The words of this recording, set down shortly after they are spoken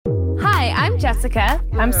I'm Jessica.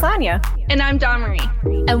 I'm Sonia. And I'm Dawn-Marie.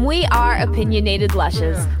 And we are Opinionated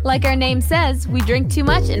Lushes. Like our name says, we drink too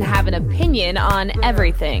much and have an opinion on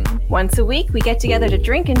everything. Once a week, we get together to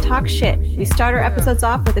drink and talk shit. We start our episodes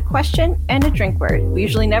off with a question and a drink word. We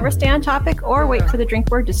usually never stay on topic or wait for the drink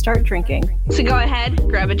word to start drinking. So go ahead,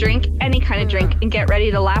 grab a drink, any kind of drink, and get ready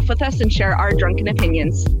to laugh with us and share our drunken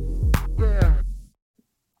opinions.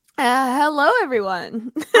 Hello,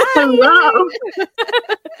 everyone. Hello.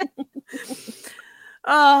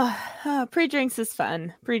 Pre-drinks is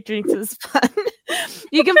fun. Pre-drinks is fun.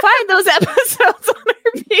 You can find those episodes on our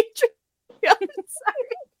Patreon.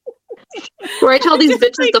 Where I tell these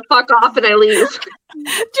bitches to fuck off and I leave.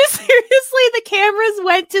 Just seriously, the cameras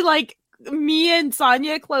went to like me and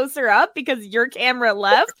Sonia closer up because your camera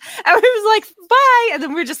left. And we was like, bye. And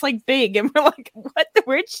then we're just like big and we're like, what?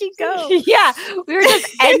 Where'd she go? Yeah, we were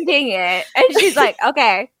just ending it. And she's like,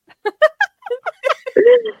 okay.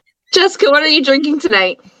 Jessica, what are you drinking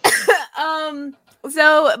tonight?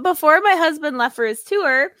 So before my husband left for his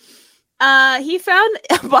tour, he found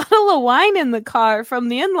a bottle of wine in the car from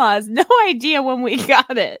the in-laws. No idea when we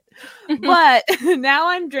got it. But now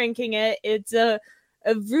I'm drinking it. It's a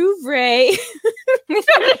Vouvray,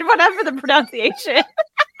 whatever the pronunciation.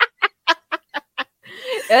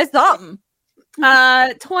 It's something.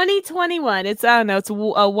 2021. It's, I don't know, it's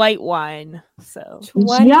a white wine. So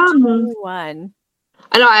 2021.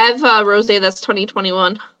 I know, I have rosé that's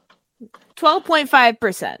 2021.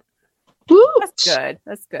 12.5%. Woo! That's good.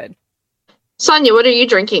 That's good. Sonia, what are you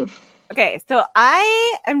drinking? Okay, so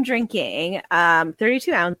I am drinking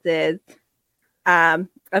 32 ounces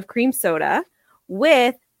of cream soda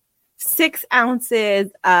with 6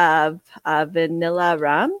 ounces of vanilla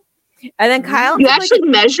rum. And then Kyle... You actually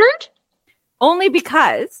measured? Only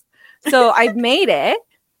because. So I made it.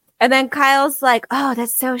 And then Kyle's like, oh,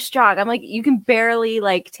 that's so strong. I'm like, you can barely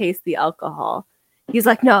like taste the alcohol. He's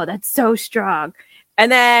like, no, that's so strong.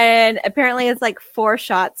 And then apparently it's like 4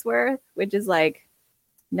 shots worth, which is like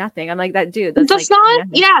nothing. I'm like, that dude. That's like, not,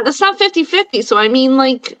 nothing. yeah, that's not 50-50. So I mean,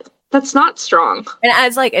 like, that's not strong. And I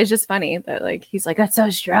was like, it's just funny that like, he's like, that's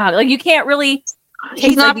so strong. Like, you can't really.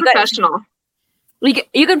 He's not like, professional.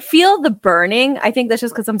 You can feel the burning. I think that's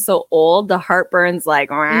just because I'm so old. The heart burns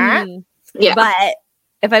like, Yeah. But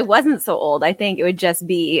if I wasn't so old, I think it would just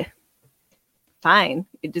be fine.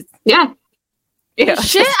 It just, yeah.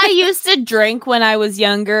 Shit I used to drink when I was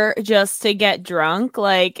younger just to get drunk.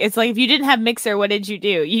 Like, it's like if you didn't have mixer, what did you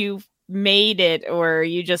do? You made it or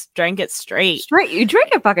you just drank it straight. You drink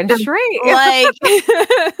it fucking straight. Like,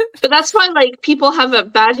 but that's why like people have a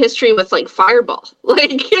bad history with like Fireball.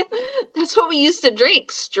 Like that's what we used to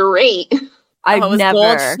drink straight. I've never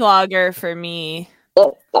Goldschlager for me.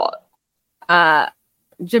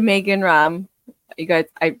 Jamaican rum. You guys,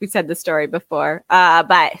 we said the story before.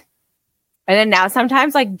 But and then now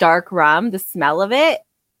sometimes like dark rum, the smell of it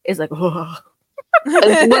is like, oh. One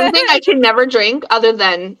thing I can never drink other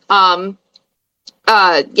than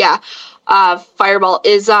Fireball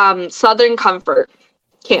is Southern Comfort.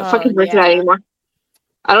 Can't fucking drink that anymore.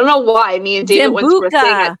 I don't know why. Me and David went through a thing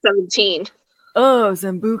at 17. Oh,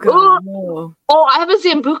 Zambuca. Oh, I have a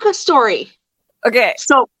Zambuca story. Okay.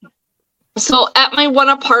 So at my one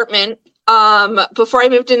apartment, before I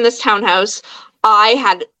moved in this townhouse, I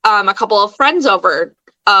had a couple of friends over.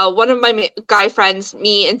 One of my guy friends,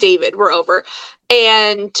 me and David were over,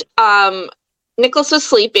 and Nicholas was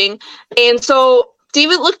sleeping, and so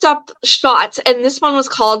David looked up shots, and this one was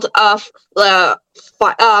called Hot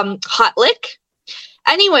Lick.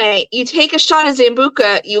 Anyway, you take a shot of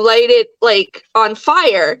Zambuca, you light it like on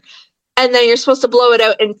fire, and then you're supposed to blow it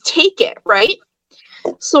out and take it, right?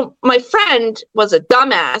 So my friend was a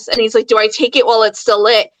dumbass, and he's like, "Do I take it while it's still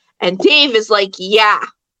lit?" And Dave is like, "Yeah."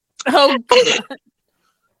 Oh, God.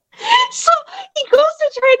 So he goes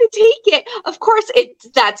to try to take it. Of course,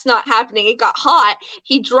 that's not happening. It got hot.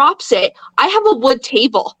 He drops it. I have a wood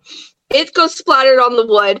table. It goes splattered on the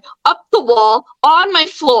wood, up the wall, on my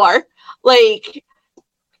floor. Like,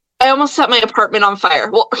 I almost set my apartment on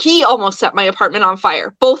fire. Well, he almost set my apartment on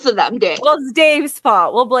fire. Both of them did. Well, it's Dave's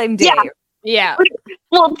fault. We'll blame Dave. Yeah.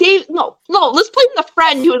 Well, Dave, no, let's blame the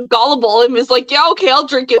friend who was gullible and was like, yeah, okay, I'll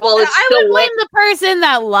drink it while it's still I would lit. blame the person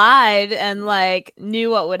that lied and like knew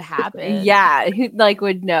what would happen. Yeah, who like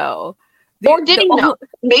would know. Or did he know?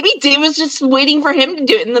 Maybe Dave was just waiting for him to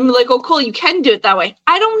do it and then be like, oh, cool, you can do it that way.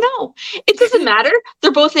 I don't know. It doesn't matter.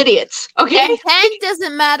 They're both idiots, okay? Intent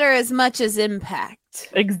doesn't matter as much as impact.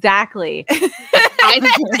 Exactly.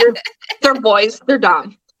 They're boys. They're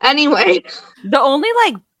dumb. Anyway. The only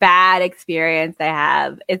like bad experience I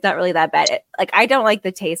have, it's not really that bad. Like, I don't like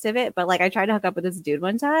the taste of it, but like I tried to hook up with this dude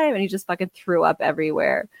one time and he just fucking threw up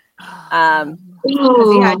everywhere. Because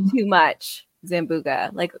he had too much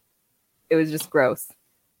Zambuca. Like, it was just gross.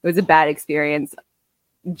 It was a bad experience.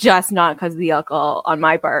 Just not because of the alcohol on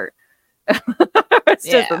my part. It's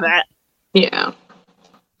just that. Yeah.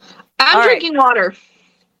 I'm drinking water.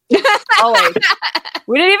 Always.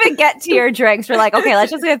 We didn't even get to your drinks. We're like, okay,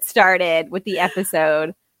 let's just get started with the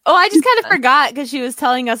episode. Oh, I just kind of forgot because she was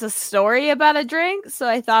telling us a story about a drink, so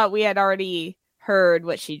I thought we had already heard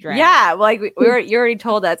what she drank. Yeah, like you already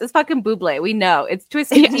told us. It's fucking buble. We know it's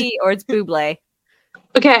twisted tea or it's buble.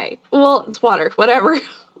 Okay, well, it's water. Whatever.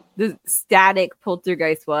 The static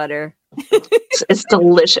poltergeist water. It's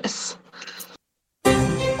delicious.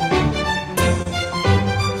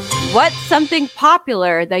 What's something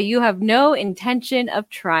popular that you have no intention of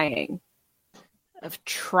trying? Of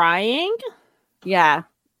trying? Yeah.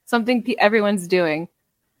 Something everyone's doing.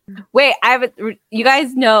 Wait, you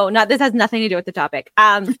guys know, this has nothing to do with the topic.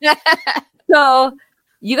 So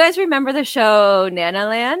you guys remember the show Nana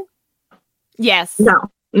Land? Yes. No.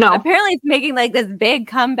 Apparently it's making like this big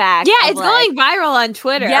comeback. Yeah, it's going viral on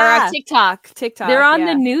Twitter or on TikTok. They're on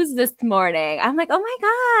the news this morning. I'm like, oh my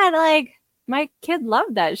God, like my kid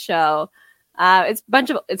loved that show.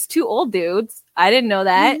 It's two old dudes. I didn't know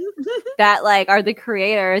that. That like are the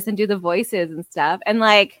creators and do the voices and stuff. And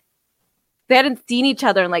like they hadn't seen each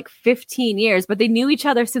other in like 15 years, but they knew each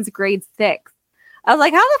other since grade 6. I was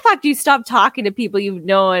like, how the fuck do you stop talking to people you've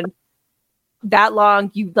known that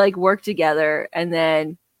long? You like work together and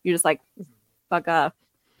then you're just like, fuck up.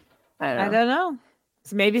 I don't know.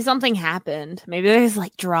 So maybe something happened. Maybe there's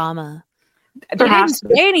like drama. They didn't say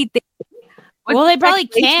anything. Well, they probably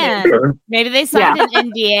can. Maybe they signed an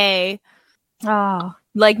NDA. Oh,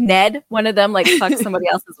 like Ned, one of them like fucked somebody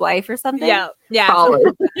else's wife or something. Yeah. Yeah.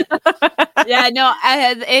 No,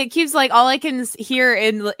 it keeps like all I can hear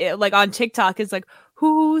in like on TikTok is like,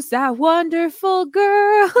 who's that wonderful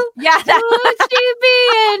girl? Yeah, would she be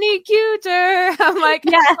any cuter? I'm like,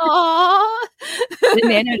 oh. The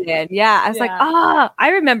Nana did. Yeah, I was like, oh, I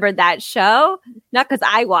remember that show. Not because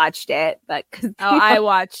I watched it, but because I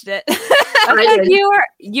watched it.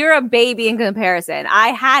 You're a baby in comparison. I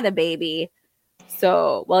had a baby,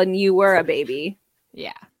 and you were a baby.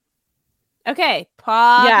 Yeah. Okay.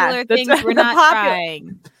 Popular things we're not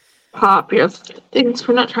trying. Popular things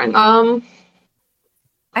we're not trying.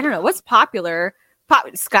 I don't know what's popular.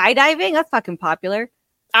 Skydiving? That's fucking popular.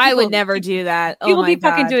 I would never do that. People be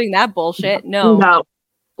fucking doing that bullshit. No.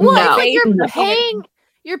 Well, it's like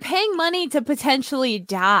you're paying money to potentially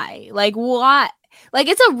die. Like what? Like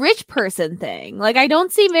it's a rich person thing. Like I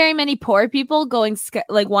don't see very many poor people going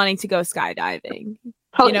wanting to go skydiving.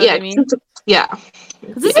 You know what I mean? Yeah.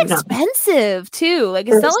 Because it's expensive too. Like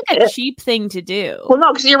it's not like a cheap thing to do. Well,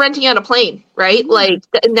 no, because you're renting out a plane, right? Like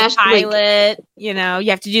the pilot, you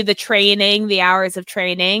have to do the training, the hours of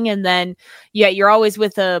training, and then you're always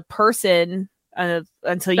with a person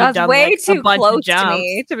until you've done way like, too a bunch close of jumps. To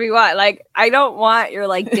me to be what? Like I don't want your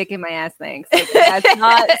like dick in my ass. Thanks. Like, that's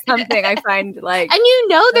not something I find like. And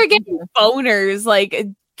they're getting boners like.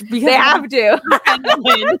 Because they have to.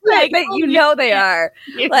 Like, they are.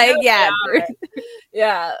 Like,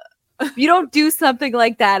 yeah. You don't do something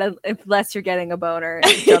like that unless you're getting a boner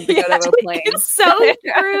and jumping out of a plane. It's so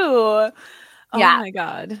true. Oh my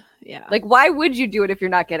God. Yeah. Like, why would you do it if you're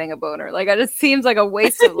not getting a boner? Like, it just seems like a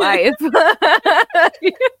waste of life.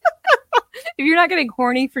 If you're not getting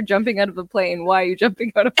horny for jumping out of a plane, why are you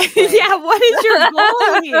jumping out of a plane? Yeah, what is your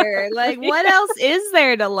goal here? Like, what else is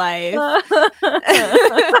there to life?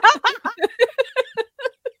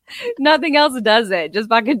 Nothing else does it. Just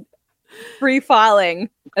fucking free falling.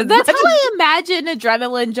 That's how I imagine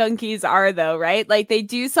adrenaline junkies are, though, right? Like, they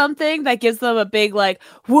do something that gives them a big, like,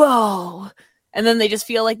 whoa. And then they just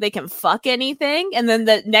feel like they can fuck anything. And then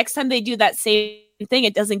the next time they do that same thing,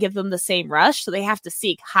 it doesn't give them the same rush. So they have to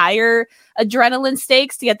seek higher adrenaline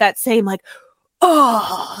stakes to get that same, like,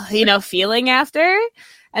 feeling after.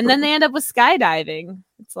 And then they end up with skydiving.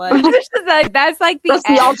 It's like, that's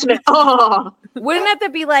the ultimate. Oh, wouldn't have to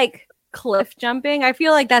be like cliff jumping? I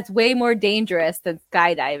feel like that's way more dangerous than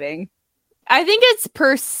skydiving. I think it's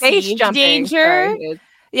perceived danger. Sorry,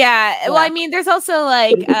 yeah. Well, I mean, there's also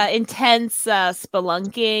like intense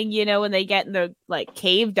spelunking, when they get in the like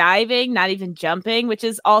cave diving, not even jumping, which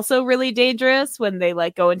is also really dangerous when they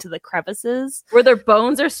like go into the crevices where their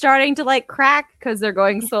bones are starting to like crack because they're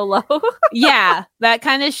going so low. Yeah, that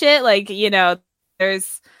kind of shit. Like,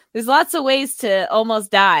 there's lots of ways to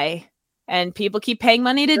almost die, and people keep paying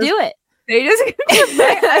money to do it. They just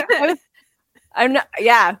I'm not.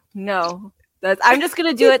 Yeah, no. I'm just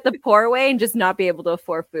gonna do it the poor way and just not be able to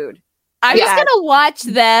afford food. I'm just gonna watch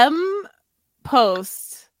them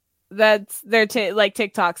post that's their like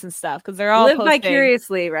TikToks and stuff because they're all live posting.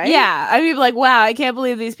 vicariously, right? Yeah, I mean, like, wow, I can't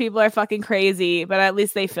believe these people are fucking crazy, but at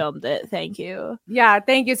least they filmed it. Thank you. Yeah,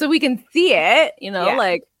 thank you. So we can see it, Yeah.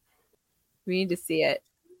 like we need to see it.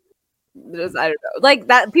 Just, I don't know, like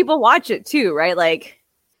that. People watch it too, right? Like,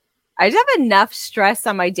 I just have enough stress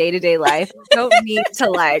on my day-to-day life. I don't need to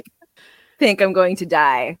like think I'm going to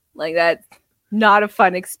die. Like that's not a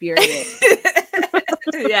fun experience.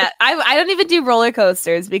 Yeah, I don't even do roller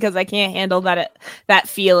coasters because I can't handle that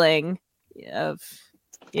feeling of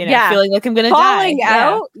feeling like I'm gonna falling die.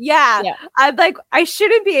 out. Yeah. Yeah. I'm like, I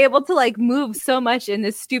shouldn't be able to like move so much in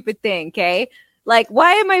this stupid thing. Okay, like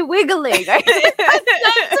why am I wiggling? That's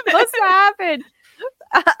not supposed to happen.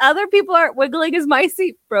 Other people aren't wiggling. Is my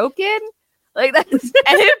seat broken? Like that's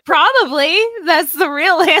And probably that's the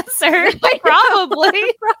real answer.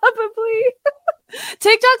 Probably.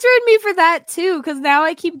 TikTok's ruined me for that too, because now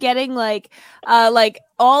I keep getting like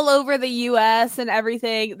all over the US and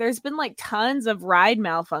everything. There's been like tons of ride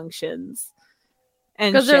malfunctions.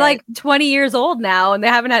 Because they're like 20 years old now and they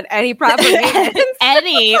haven't had any proper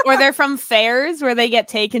maintenance. Or they're from fairs where they get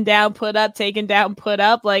taken down, put up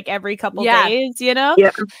like every couple days,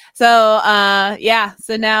 Yeah. So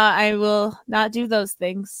now I will not do those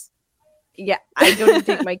things. Yeah, I don't even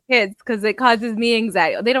take my kids because it causes me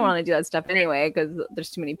anxiety. They don't want to do that stuff anyway because there's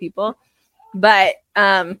too many people. But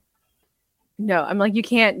no, I'm like, you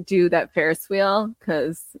can't do that Ferris wheel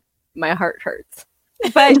because my heart hurts.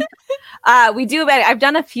 But we do. I've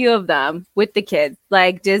done a few of them with the kids.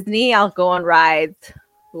 Like Disney, I'll go on rides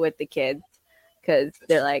with the kids because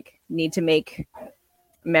they're like need to make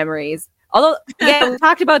memories. Although, yeah, we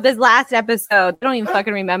talked about this last episode. I don't even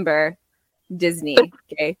fucking remember Disney.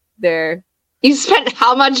 Okay, you spent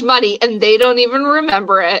how much money and they don't even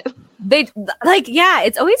remember it. They like, yeah,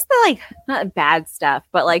 it's always the like not bad stuff,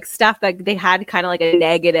 but like stuff that they had kind of like a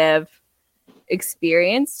negative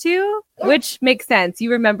experience to, which makes sense.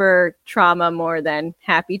 You remember trauma more than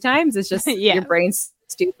happy times. It's just your brain's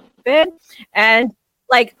stupid. And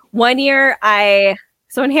like one year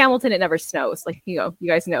so in Hamilton it never snows. Like, you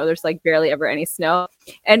guys know there's like barely ever any snow.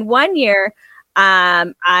 And one year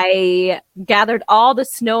I gathered all the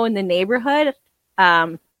snow in the neighborhood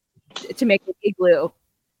to make an igloo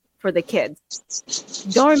for the kids.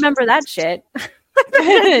 Don't remember that shit.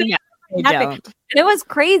 Yeah, I don't. And it was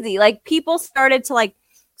crazy. Like people started to like,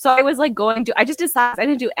 so I was like I just decided I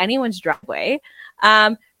didn't do anyone's driveway.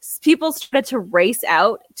 People started to race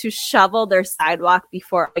out to shovel their sidewalk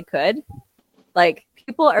before I could. Like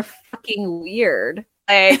people are fucking weird.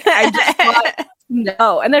 Like I just thought,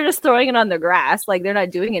 no, and they're just throwing it on the grass. Like they're not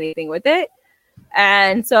doing anything with it.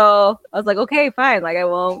 And so I was like, okay, fine. Like I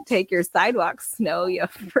won't take your sidewalk snow, you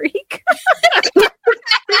freak.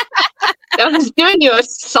 I was giving you a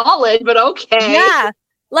solid, but okay. Yeah.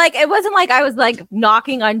 Like it wasn't like I was like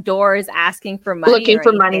knocking on doors asking for money. Looking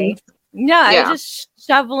for money. No, I was just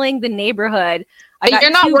shoveling the neighborhood.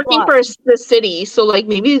 You're not working for the city, so like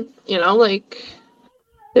maybe, like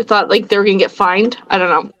they thought like they were gonna get fined. I don't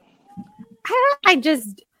know.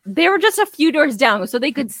 They were just a few doors down, so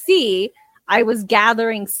they could see I was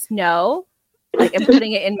gathering snow, like and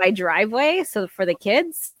putting it in my driveway. So for the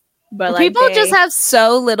kids, but like people just have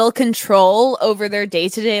so little control over their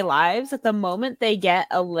day-to-day lives. At the moment they get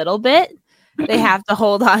a little bit, they have to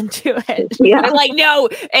hold on to it. Yeah. They're like, no,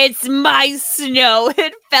 it's my snow.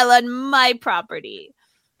 It fell on my property.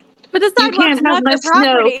 But the sidewalk's not the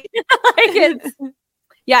property.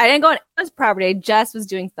 Yeah, I didn't go on his property. I just was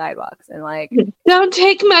doing sidewalks and like, don't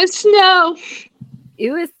take my snow.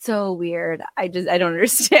 It was so weird. I don't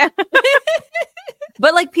understand.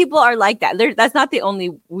 But like people are like that. That's not the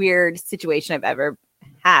only weird situation I've ever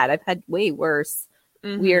had. I've had way worse,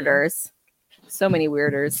 weirders. So many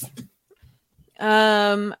weirders.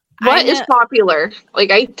 What is popular? Like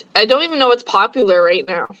I don't even know what's popular right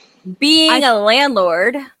now. Being a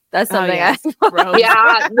landlord. That's something Yeah,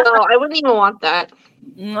 no, I wouldn't even want that.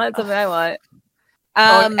 That's something I want.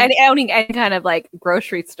 And owning any kind of like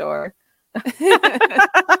grocery store.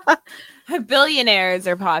 Billionaires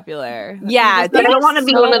are popular. Yeah, I don't want to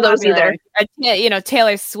be one of those either.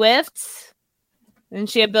 Taylor Swift. Isn't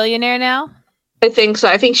she a billionaire now? I think so.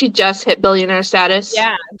 I think she just hit billionaire status.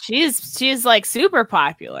 Yeah, she's like super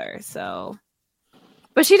popular. So,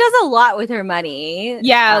 but she does a lot with her money.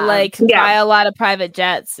 Yeah, buy a lot of private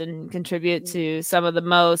jets and contribute to some of the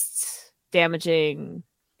most damaging.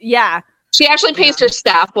 Yeah, she actually pays her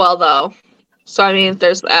staff well, though. So I mean,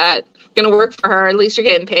 there's that. Gonna work for her. At least you're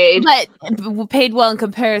getting paid. But paid well in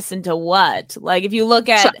comparison to what? Like if you look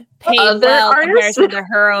at paid well in comparison to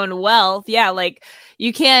her own wealth, yeah, like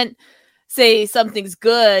you can't say something's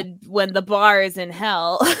good when the bar is in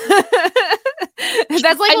hell. That's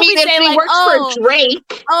like when we if say, they like, works for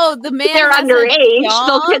Drake, the man they're has underage, a job.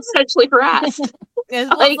 they'll get sexually harassed.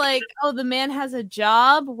 It's like, the man has a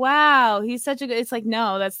job. Wow, he's such a good. It's like,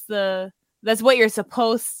 no, that's what you're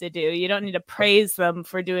supposed to do. You don't need to praise them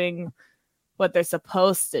for doing what they're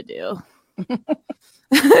supposed to do.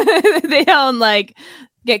 They don't like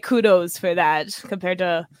get kudos for that compared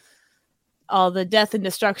to all the death and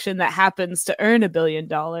destruction that happens to earn $1 billion.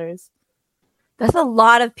 That's a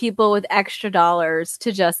lot of people with extra dollars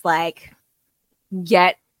to just like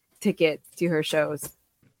get tickets to her shows.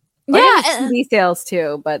 Yeah, TV sales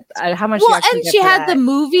too, but how much? Well, and she had the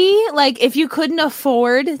movie. Like, if you couldn't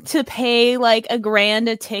afford to pay like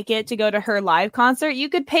 $1,000 a ticket to go to her live concert, you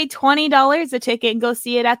could pay $20 a ticket and go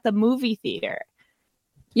see it at the movie theater.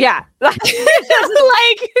 Yeah, like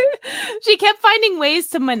she kept finding ways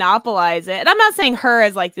to monopolize it. And I'm not saying her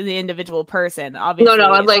as like the individual person. Obviously,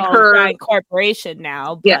 no, I'm like her corporation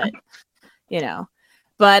now. But, yeah, you know.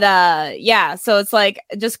 But yeah, so it's like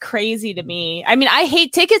just crazy to me. I mean, I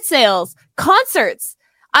hate ticket sales, concerts.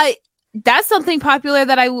 That's something popular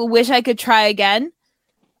that I wish I could try again.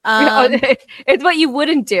 It's what you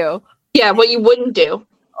wouldn't do. Yeah, what you wouldn't do.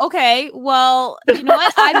 Okay, well, you know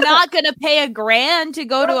what? I'm not gonna pay $1,000 to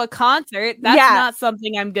go to a concert. That's not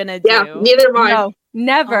something I'm gonna do. Yeah, neither am I. No,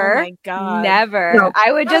 never. Oh my God. Never. No.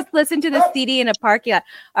 I would just listen to the CD in a parking lot.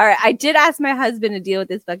 All right, I did ask my husband to deal with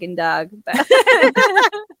this fucking dog. But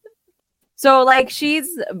so, like, she's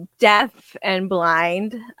deaf and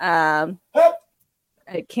blind. I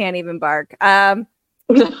can't even bark. And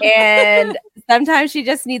sometimes she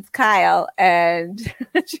just needs Kyle, and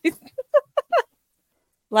she's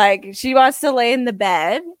like, she wants to lay in the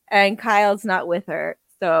bed, and Kyle's not with her.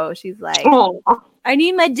 So she's like, I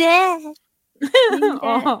need my dad.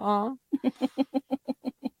 Aww.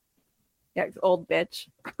 Yeah, old bitch.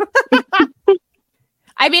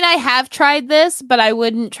 I mean, I have tried this, but I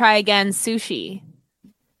wouldn't try again sushi.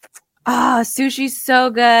 Oh, sushi's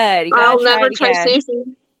so good. I'll never try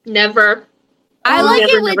sushi. Never. I like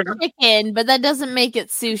it with chicken, but that doesn't make it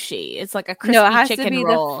sushi. It's like a crispy it has chicken to be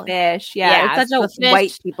roll. The fish. Yeah, it's such a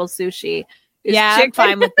white people sushi. It's I'm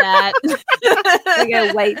fine with that.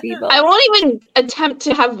 Like white people. I won't even attempt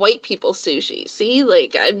to have white people sushi. See,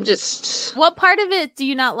 like I'm just. What part of it do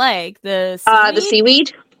you not like? The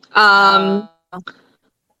seaweed.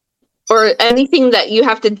 Or anything that you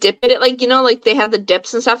have to dip it. Like, you know, like they have the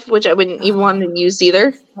dips and stuff, which I wouldn't even want to use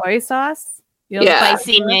either. Soy sauce.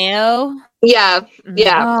 Spicy mayo. Yeah,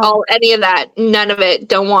 any of that. None of it.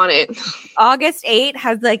 Don't want it. August 8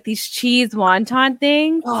 has like these cheese wonton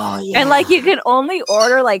things. Oh, yeah. And like you can only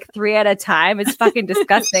order like 3 at a time. It's fucking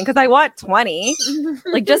disgusting because I want 20.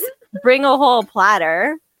 Like just bring a whole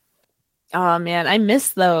platter. Oh man, I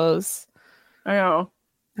miss those. I know.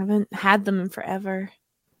 I haven't had them in forever.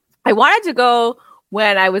 I wanted to go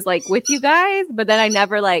when I was like with you guys, but then I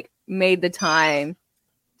never like made the time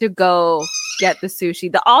to go get the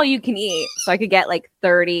sushi, the all you can eat, so I could get like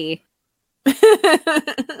 30. Echo.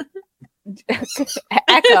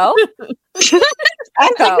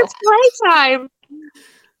 It's playtime.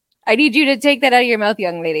 I need you to take that out of your mouth,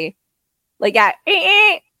 young lady. Like, like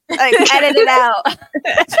edit it out.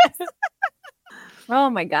 Oh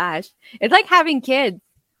my gosh, it's like having kids,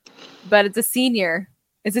 but it's a senior.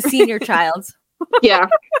 It's a senior child. Yeah,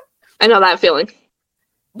 I know that feeling.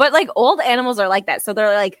 But like old animals are like that. So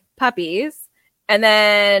they're like puppies and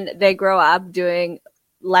then they grow up doing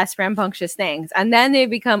less rambunctious things. And then they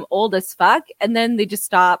become old as fuck. And then they just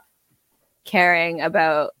stop caring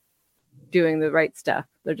about doing the right stuff.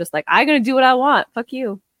 They're just like, I'm going to do what I want. Fuck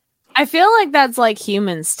you. I feel like that's like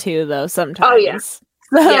humans too, though, sometimes. Oh, yeah. So,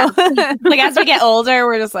 like as we get older,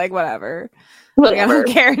 we're just like, whatever. Like, I don't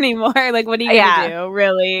care anymore. Like, what are you going to do?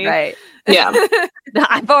 Really? Right. Yeah.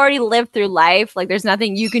 I've already lived through life. Like, there's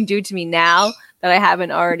nothing you can do to me now that I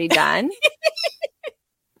haven't already done.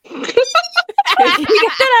 Can you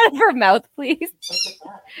get that out of her mouth, please?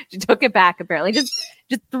 She took it back, apparently. Just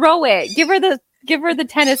throw it. Give her the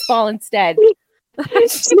tennis ball instead.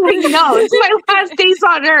 She's like, no, it's my last days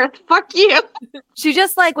on earth. Fuck you. She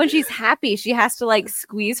just like when she's happy, she has to like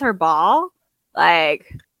squeeze her ball.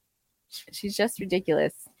 Like, she's just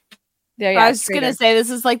ridiculous. There, I was just gonna say this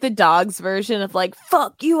is like the dog's version of like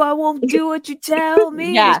 "fuck you, I won't do what you tell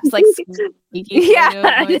me." Yeah, it's like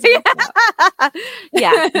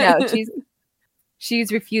yeah. No,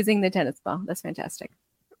 she's refusing the tennis ball. That's fantastic.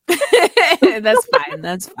 That's fine.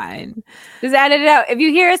 That's fine. Just edit it out. If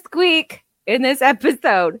you hear a squeak in this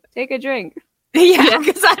episode, take a drink. Yeah,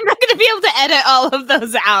 because I'm not gonna be able to edit all of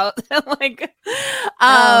those out. Like,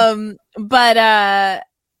 but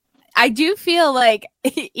I do feel like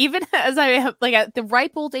even as I have like at the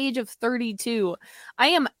ripe old age of 32, I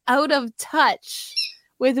am out of touch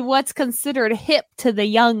with what's considered hip to the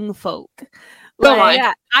young folk. Like,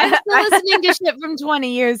 yeah. I'm still listening to shit from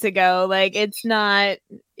 20 years ago. Like it's not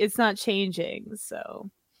changing. So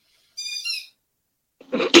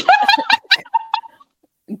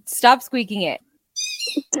Stop squeaking it.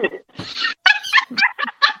 That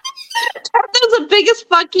was the biggest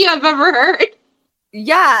fuck you I've ever heard.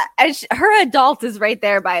 Yeah, and her adult is right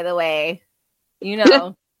there, by the way. You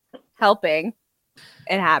know, helping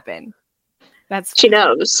it happen. She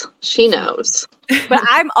knows. She knows. But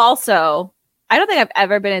I'm also, I don't think I've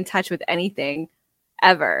ever been in touch with anything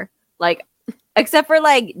ever. Like, except for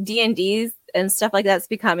like D&Ds and stuff like that's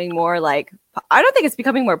becoming more like, I don't think it's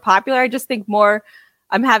becoming more popular. I just think more,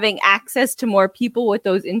 I'm having access to more people with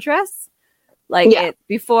those interests. Like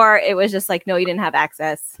before it was just like, no, you didn't have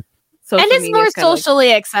access. And it's more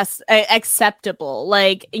socially acceptable.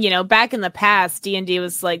 Like, you know, back in the past, D&D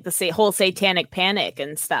was like the whole satanic panic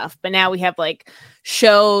and stuff. But now we have like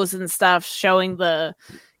shows and stuff showing the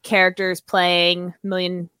characters playing,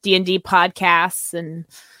 million D&D podcasts and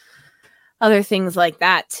other things like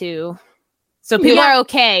that too. So people are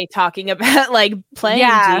okay talking about like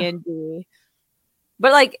playing D&D.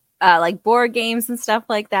 But like board games and stuff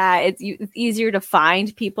like that, it's easier to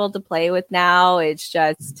find people to play with now. It's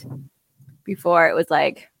just... Before it was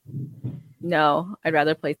like, no, I'd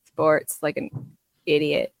rather play sports like an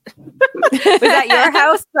idiot. Was that your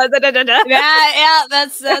house? Yeah,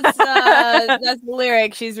 that's the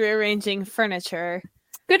lyric. She's rearranging furniture.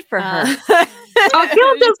 Good for her. Gil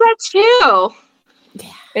does that too.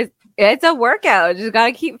 Yeah. It's a workout. Just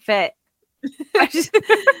gotta keep fit.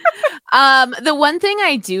 The one thing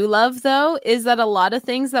I do love though is that a lot of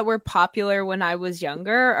things that were popular when I was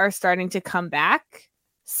younger are starting to come back.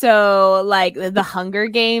 So like the Hunger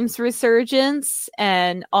Games resurgence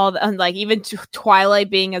and all the, and like even Twilight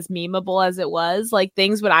being as memeable as it was, like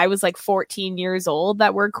things when I was like 14 years old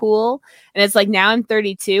that were cool. And it's like now I'm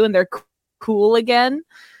 32 and they're cool again.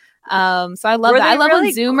 So I love that. I love really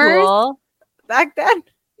when Zoomers cool back then.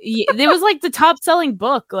 It was like the top selling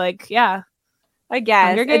book. Like, yeah, I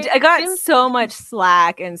guess I got so much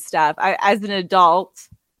slack and stuff. As an adult,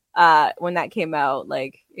 when that came out,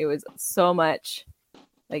 like it was so much.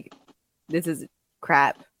 Like, this is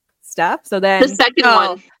crap stuff. So then the second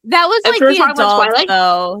one, that was like the adults,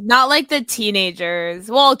 though, not like the teenagers.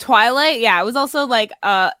 Well, Twilight, yeah, it was also like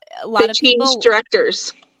a lot of people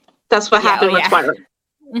directors. That's what happened with Twilight.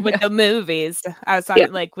 With the movies, I was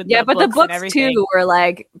talking like with but the books too were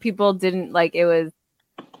like people didn't like it was.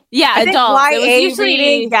 Yeah, adults. It was usually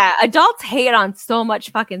reading, adults hate on so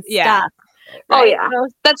much fucking stuff. Right? Oh yeah,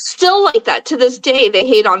 that's still like that to this day. They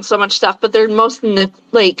hate on so much stuff, but they're most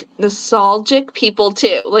like nostalgic people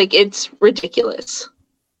too. Like it's ridiculous.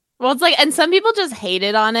 Well, it's like, and some people just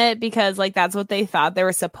hated on it because like that's what they thought they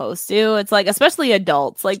were supposed to. It's like, especially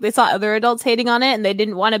adults, like they saw other adults hating on it, and they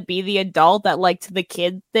didn't want to be the adult that liked the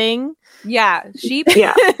kid thing. Yeah, sheep.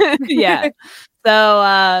 Yeah, yeah.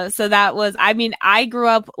 So that was, I mean, I grew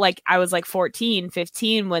up like I was like 14,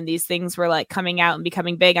 15 when these things were like coming out and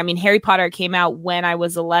becoming big. I mean, Harry Potter came out when I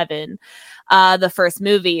was 11, the first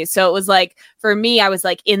movie. So it was like, for me, I was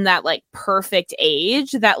like in that like perfect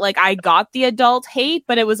age that like I got the adult hate,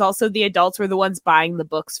 but it was also the adults were the ones buying the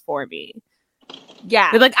books for me. Yeah.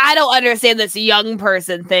 They're like, I don't understand this young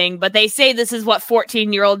person thing, but they say this is what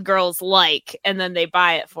 14-year-old girls like, and then they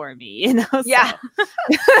buy it for me, you know? So. Yeah.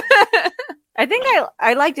 I think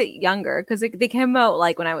I liked it younger because they came out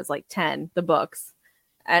like when I was like 10, the books,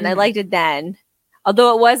 and I liked it then.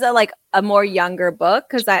 Although it was a more younger book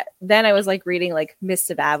because then I was like reading like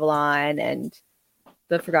Mists of Avalon and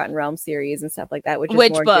the Forgotten Realms series and stuff like that, which is more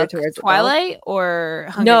book? geared towards Twilight or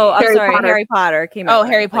Hunger Games? Harry Potter came out. Oh,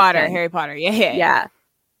 Harry Potter. Yeah.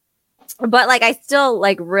 But like I still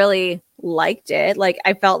like really liked it. Like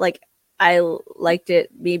I felt like I liked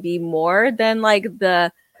it maybe more than like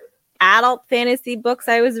the adult fantasy books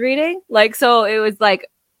I was reading. Like so it was like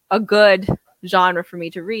a good genre for me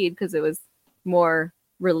to read because it was more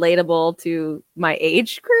relatable to my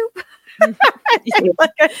age group.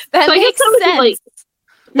 That makes sense. Like,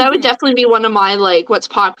 that would definitely be one of my like what's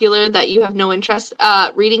popular that you have no interest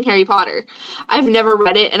reading Harry Potter. I've never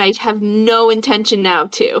read it and I have no intention now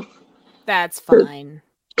to. That's fine.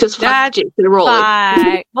 Because fuck J.K.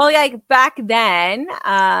 Rowling. Well, like back then,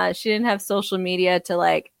 she didn't have social media to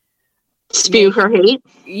like spew her hate.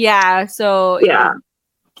 Yeah, so yeah.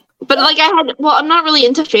 But like I'm not really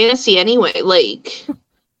into fantasy anyway. Like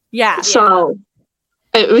yeah. So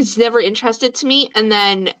it was never interested to me. And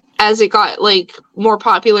then as it got like more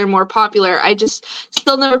popular, I just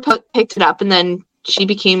still never picked it up. And then she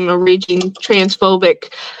became a raging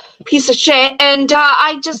transphobic piece of shit, and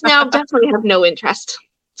I just now definitely have no interest.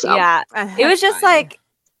 So yeah, it was just like,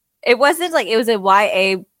 it wasn't like, it was a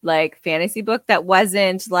YA like fantasy book that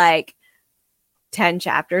wasn't like 10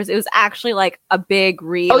 chapters. It was actually like a big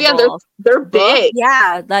read. Oh yeah, they're big.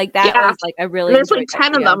 Yeah, like that was like a really. There's like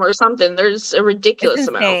 10 of them or something. There's a ridiculous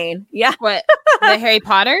amount. Yeah, what, the Harry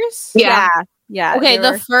Potters? Yeah. Okay,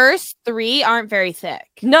 the first 3 aren't very thick.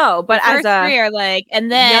 No, but the as first a 3 are like,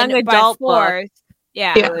 and then young adult book,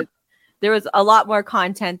 there was a lot more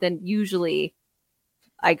content than usually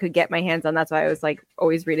I could get my hands on. That's why I was like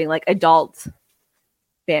always reading like adult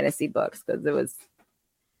fantasy books, because it was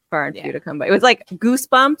far and few to come by. It was like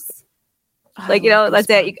Goosebumps. Like, you know, that's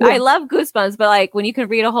it. I love Goosebumps, but like when you can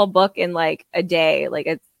read a whole book in like a day, like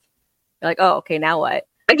it's like, oh, okay, now what?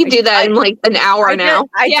 I can do that in like an hour now.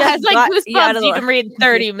 It's like Goosebumps you can read in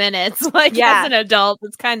 30 minutes. Like as an adult,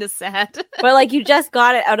 it's kind of sad. But like you just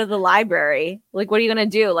got it out of the library. Like, what are you gonna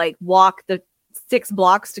do? Like walk the 6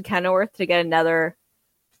 blocks to Kenilworth to get another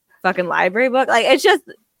fucking library book? Like, it's just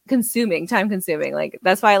time consuming. Like,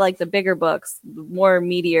 that's why I like the bigger books. The more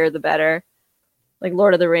meatier, the better. Like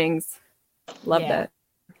Lord of the Rings. Loved it.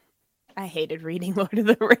 I hated reading Lord of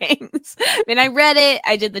the Rings. I mean, I read it,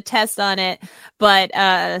 I did the test on it, but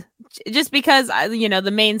just because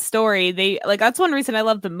the main story, they like, that's one reason I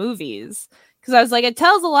love the movies, because I was like, it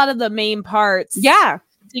tells a lot of the main parts. Yeah.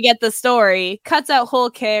 To get the story, cuts out whole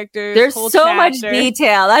characters. There's so much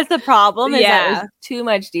detail. That's the problem. Is that there's too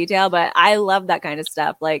much detail, but I love that kind of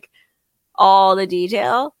stuff. Like all the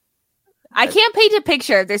detail. I can't paint a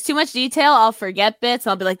picture. If there's too much detail, I'll forget bits.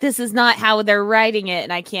 I'll be like, this is not how they're writing it.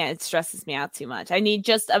 And I can't. It stresses me out too much. I need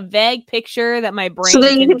just a vague picture that my brain. So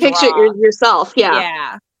then you can picture it yourself. Yeah.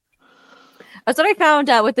 Yeah. That's what I found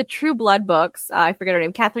with the True Blood books. I forget her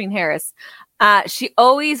name, Kathleen Harris. She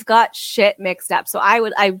always got shit mixed up. So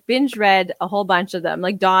I binge read a whole bunch of them.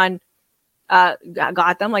 Like Dawn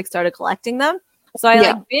got them, like started collecting them. So I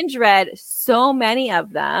like binge read so many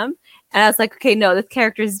of them. And I was like, okay, no, this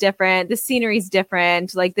character is different. The scenery is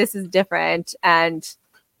different. Like, this is different. And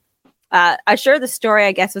I'm sure the story,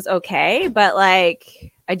 I guess, was okay. But,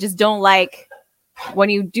 like, I just don't like when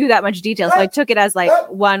you do that much detail. So I took it as, like,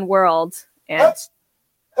 one world. And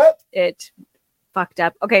it fucked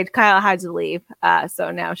up. Okay, Kyle had to leave.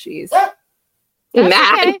 So now she's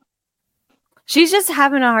mad. Okay. She's just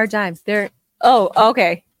having a hard time. Oh,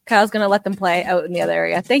 okay. Kyle's going to let them play out in the other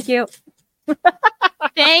area. Thank you.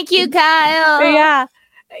 Thank you, Kyle.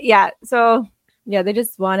 Yeah. So they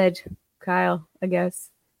just wanted Kyle, I guess.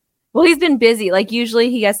 Well, he's been busy. Like usually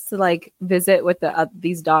he gets to like visit with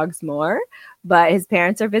these dogs more, but his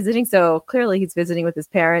parents are visiting, so clearly he's visiting with his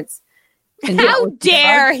parents. And how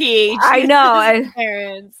dare he? I know. His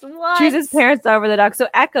parents. What? Choose his parents over the dog. So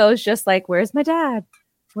Echo's just like, "Where's my dad?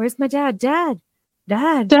 Where's my dad? Dad.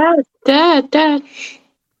 Dad.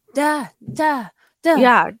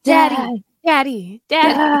 Yeah, Daddy.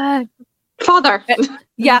 Father.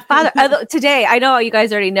 Yeah, father. Today, I know you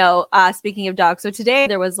guys already know, speaking of dogs. So today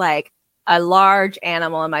there was like a large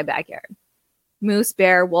animal in my backyard. Moose,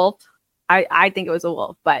 bear, wolf. I think it was a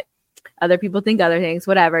wolf, but other people think other things.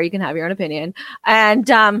 Whatever. You can have your own opinion. And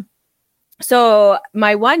so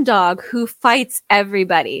my one dog who fights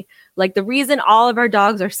everybody, like the reason all of our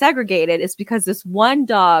dogs are segregated is because this one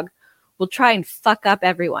dog will try and fuck up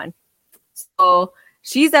everyone. So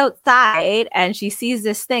she's outside and she sees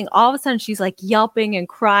this thing. All of a sudden, she's like yelping and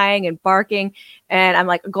crying and barking. And I'm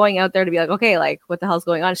like going out there to be like, okay, like what the hell's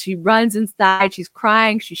going on? She runs inside. She's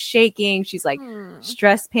crying. She's shaking. She's like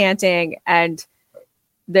stress panting. And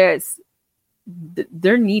they're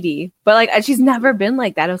needy. But like, she's never been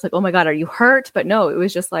like that. I was like, oh my God, are you hurt? But no, it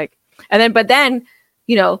was just like, but then,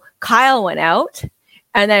 Kyle went out.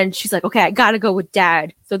 And then she's like, okay, I got to go with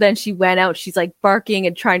dad. So then she went out. She's like barking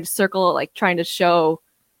and trying to circle, like trying to show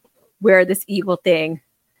where this evil thing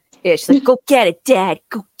is. She's like, go get it, dad.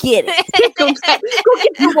 Go get it. Go get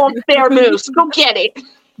the wolf bear moose. Go get it.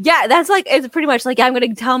 Yeah, that's like, it's pretty much like, I'm going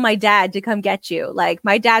to tell my dad to come get you. Like,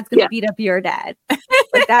 my dad's going to beat up your dad.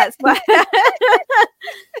 Like, that's what.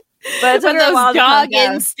 But when those dog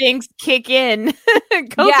instincts kick in,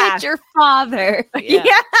 go get your father.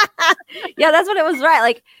 Yeah, that's what it was, right?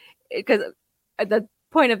 Like, because the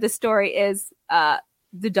point of the story is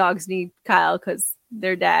the dogs need Kyle because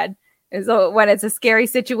their dad. And so when it's a scary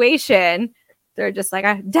situation, they're just like,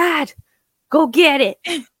 Dad, go get it.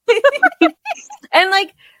 And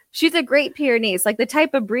like, she's a Great Pyrenees. Like the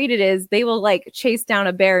type of breed it is, they will like chase down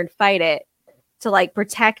a bear and fight it to like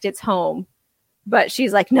protect its home. But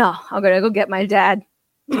she's like, no, I'm going to go get my dad.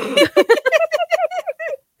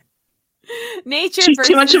 Nature She's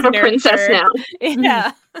too much of a versus princess nurture.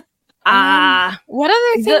 now. Yeah. What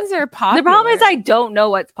other things are popular? The problem is I don't know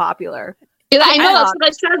what's popular. Yeah, I know, that's what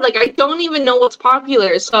I said. Like, I don't even know what's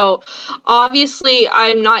popular, so obviously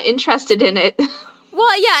I'm not interested in it.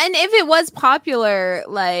 Well, yeah, and if it was popular,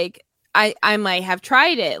 like I might have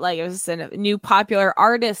tried it. Like it was a new popular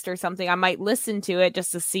artist or something. I might listen to it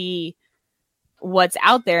just to see what's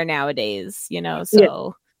out there nowadays, you know.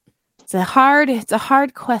 So it's a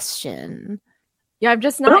hard question. Yeah, I'm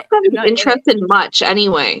just I not, don't have interested much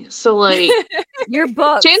anyway. So like your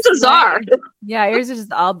books. chances are. Yeah, yours is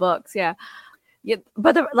just all books. Yeah. Yeah,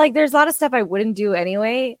 but there's a lot of stuff I wouldn't do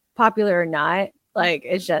anyway, popular or not. Like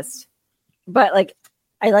it's just, but like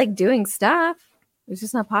I like doing stuff. It's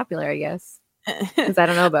just not popular, I guess, because I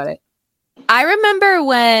don't know about it. I remember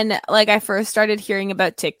when like I first started hearing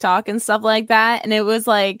about TikTok and stuff like that, and it was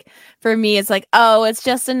like for me, it's like, oh, it's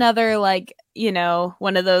just another like, you know,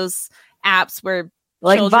 one of those apps where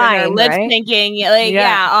Like children Vine, are lip right? syncing, like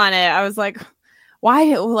on it. I was like, why?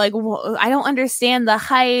 Like, I don't understand the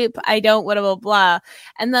hype. I don't blah blah blah.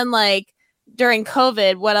 And then like during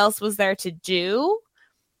COVID, what else was there to do?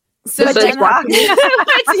 So TikTok.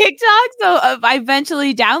 TikTok. So I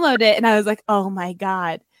eventually downloaded it, and I was like, oh my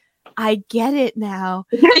god, I get it now.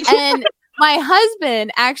 And my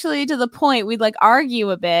husband, actually, to the point we'd like argue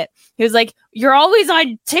a bit. He was like, "You're always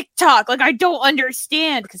on TikTok. Like, I don't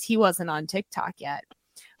understand," because he wasn't on TikTok yet.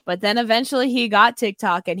 But then eventually he got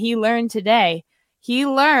TikTok, and he learned today. He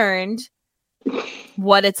learned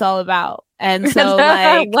what it's all about, and so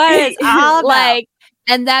like what it's all about. like,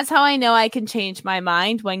 and that's how I know I can change my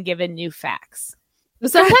mind when given new facts.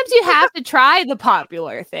 Sometimes you have to try the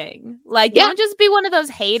popular thing. Like, don't just be one of those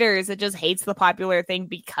haters that just hates the popular thing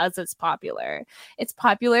because it's popular. It's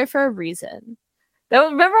popular for a reason.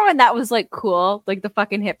 Remember when that was like cool? Like the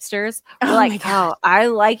fucking hipsters were like, oh, I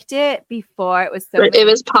liked it before it was so it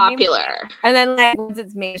was popular. And then like once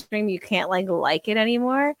it's mainstream, you can't like it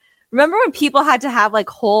anymore. Remember when people had to have like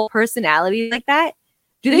whole personality like that?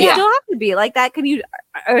 Do they still have to be like that? Can you?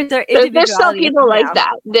 Or is there there's some people like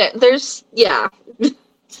that. There's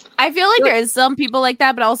I feel like there is some people like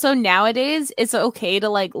that, but also nowadays it's okay to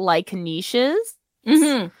like niches.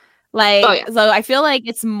 Mm-hmm. Like, so I feel like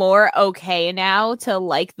it's more okay now to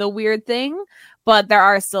like the weird thing, but there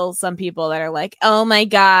are still some people that are like, oh my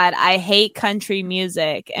god, I hate country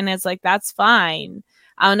music, and it's like, that's fine.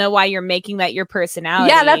 I don't know why you're making that your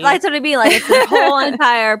personality. Yeah, that's what I mean. Like, it's your whole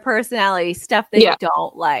entire personality stuff that you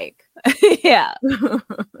don't like. Yeah.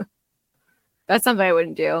 That's something I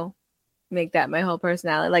wouldn't do. Make that my whole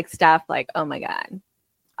personality. Like, stuff like, oh my God.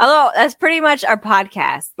 Although, that's pretty much our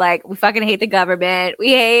podcast. Like, we fucking hate the government. We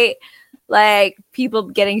hate, like, people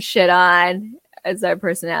getting shit on as our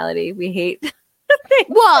personality. We hate...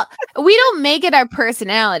 Well, we don't make it our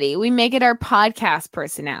personality. We make it our podcast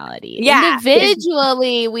personality. Yeah.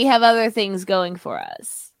 Individually, we have other things going for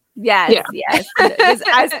us. Yes.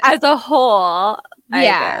 as a whole,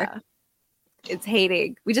 it's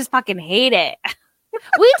hating. We just fucking hate it.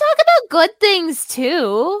 We talk about good things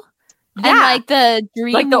too. Yeah. And like the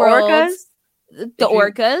dream like the worlds, orcas. The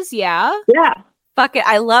orcas, yeah. Yeah. Fuck it.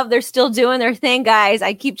 I love they're still doing their thing, guys.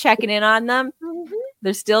 I keep checking in on them. Mm-hmm.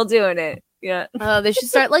 They're still doing it. Yeah. Oh, they should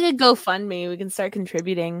start like a GoFundMe. We can start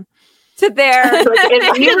contributing to their fucking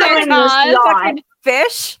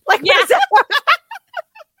fish. Like, yeah.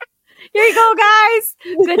 Here you go, guys.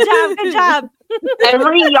 Good job.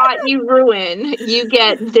 Every yacht you ruin, you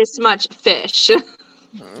get this much fish.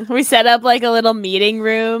 We set up like a little meeting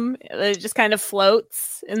room. It just kind of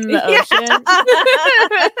floats in the ocean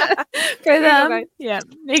for them. Yeah,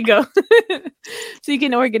 there you go. So you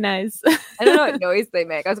can organize. I don't know what noise they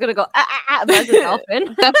make. I was gonna go that's a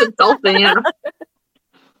dolphin. That's a dolphin, yeah.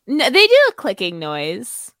 No, they do a clicking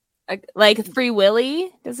noise. Like Free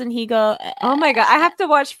Willy, doesn't he go? Oh my God, I have to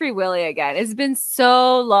watch Free Willy again. It's been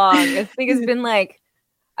so long. I think it's been like,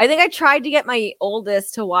 I think I tried to get my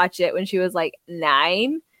oldest to watch it when she was like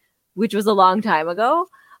 9, which was a long time ago.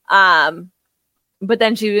 But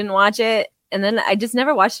then she didn't watch it. And then I just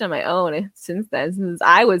never watched it on my own since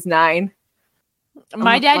I was 9.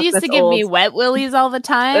 My dad used to give me wet willies all the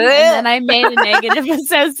time. And then I made a negative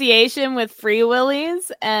association with Free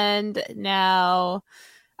Willies. And now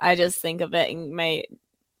I just think of it and my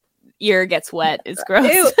ear gets wet. It's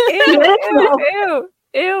gross.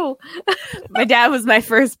 Ew. My dad was my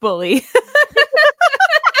first bully.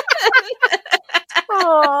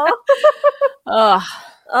 Oh.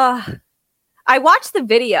 I watched the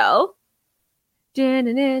video.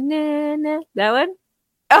 That one?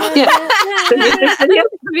 Oh, yeah. The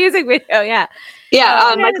music video, yeah.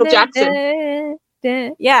 Yeah, Michael Jackson.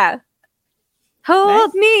 Yeah.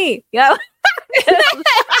 Hold me. Yeah.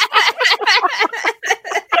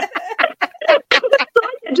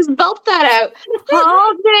 Just belt that out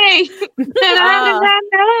all day.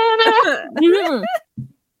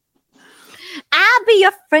 I'll be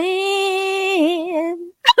your friend.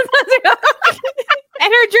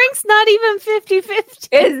 And her drink's not even 50-50.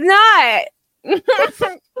 It's not.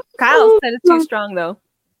 Kyle said it's too strong though.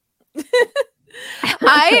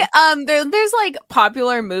 There's like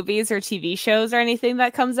popular movies or TV shows or anything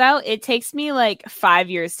that comes out. It takes me like 5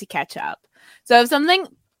 years to catch up. So if something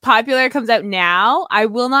popular comes out now, I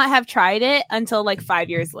will not have tried it until like 5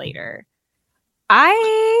 years later.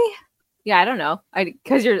 I don't know.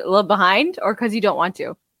 Because you're a little behind or because you don't want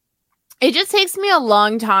to? It just takes me a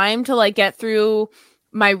long time to like get through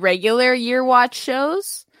my regular year watch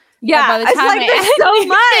shows. Yeah, by the time there's so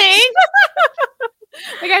much.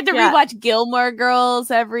 Like I have to rewatch Gilmore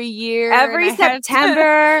Girls every year. Every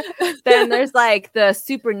September. Then there's like the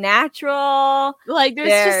Supernatural. Like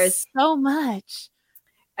there's just so much.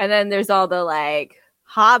 And then there's all the like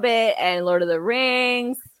Hobbit and Lord of the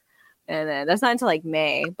Rings. And then that's not until like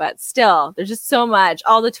May, but still, there's just so much.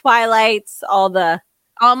 All the Twilights, all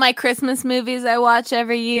my Christmas movies I watch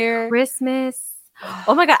every year. Christmas.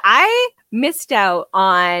 Oh my God. I missed out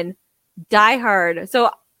on Die Hard.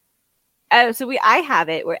 So I have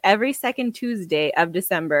it where every second Tuesday of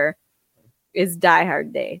December is Die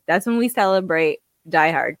Hard Day. That's when we celebrate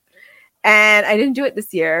Die Hard. And I didn't do it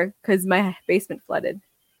this year because my basement flooded.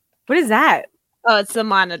 What is that? Oh, it's the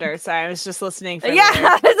monitor. Sorry, I was just listening. For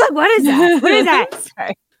I was like, what is that? What is that?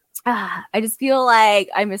 Sorry. I just feel like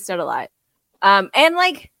I missed out a lot. And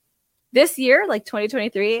like this year, like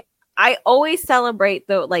 2023, I always celebrate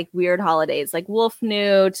the like weird holidays like Wolf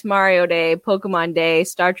Newt, Mario Day, Pokemon Day,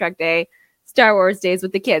 Star Trek Day, Star Wars days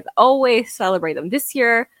with the kids. Always celebrate them. This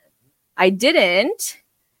year, I didn't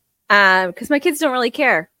because my kids don't really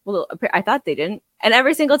care. Well, I thought they didn't. And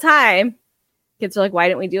every single time, kids are like, why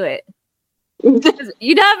didn't we do it?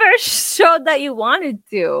 You never showed that you wanted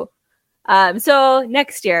to. So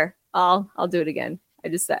next year, I'll do it again. I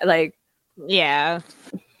just said like, yeah.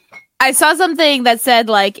 I saw something that said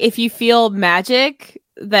like, if you feel magic,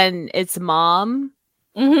 then it's mom.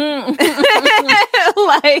 Mm-hmm.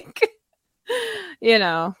 Like, you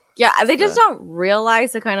know. Yeah, they just don't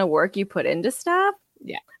realize the kind of work you put into stuff.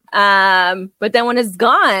 Yeah. But then when it's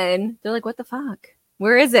gone, they're like, what the fuck?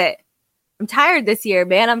 Where is it? I'm tired this year,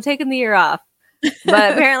 man. I'm taking the year off.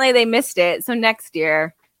 But apparently they missed it. So next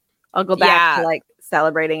year I'll go back to like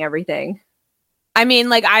celebrating everything. I mean,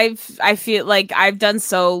 like I feel like I've done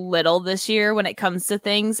so little this year when it comes to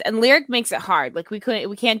things, and Lyric makes it hard. Like we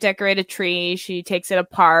can't decorate a tree. She takes it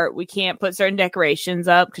apart. We can't put certain decorations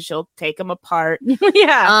up because she'll take them apart.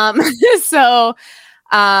 Yeah. So,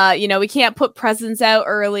 we can't put presents out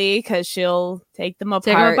early because she'll take them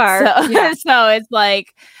apart. So, so it's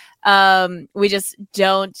like, we just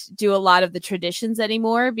don't do a lot of the traditions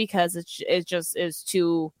anymore because it just is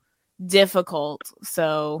too difficult.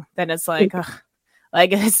 So then it's like,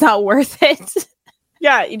 like it's not worth it.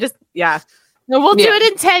 Yeah, No, we'll do it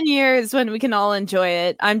in 10 years when we can all enjoy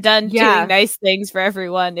it. I'm done doing nice things for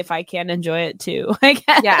everyone if I can enjoy it too. I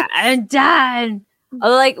guess. Yeah, I'm done.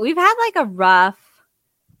 Like we've had like a rough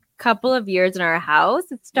couple of years in our house.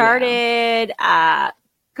 It started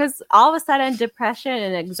because all of a sudden depression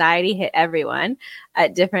and anxiety hit everyone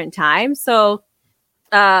at different times. So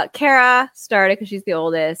Kara started because she's the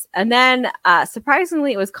oldest. And then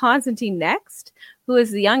surprisingly, it was Constantine next, who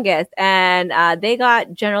is the youngest. And they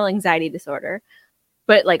got general anxiety disorder,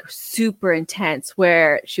 but like super intense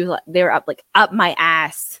where they were up my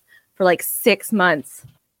ass for like 6 months.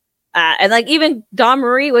 And like even Dawn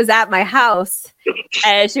Marie was at my house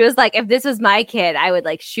and she was like, if this was my kid, I would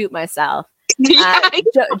like shoot myself.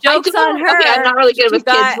 Jokes on her. Okay, I'm not really good with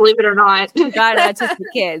kids, believe it or not. Got autistic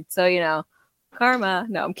kids, so karma.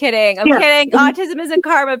 No, I'm kidding. I'm kidding. Autism isn't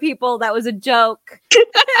karma, people. That was a joke.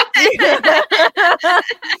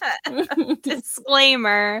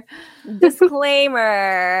 Disclaimer. Yeah.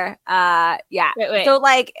 Wait. So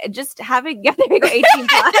like just having there you go, 18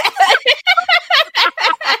 plus.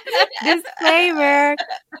 Disclaimer.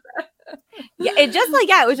 Yeah,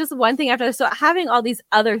 it was just one thing after. So having all these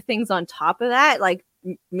other things on top of that, like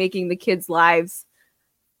making the kids' lives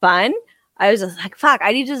fun, I was just like, fuck,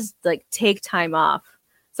 I need to just like take time off.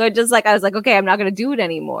 So I was like, okay, I'm not gonna do it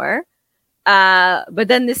anymore. But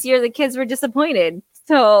then this year the kids were disappointed.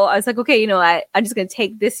 So I was like, okay, you know what? I'm just gonna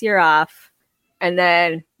take this year off, and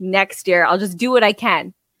then next year I'll just do what I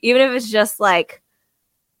can, even if it's just like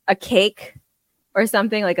a cake or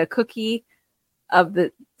something, like a cookie of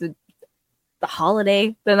the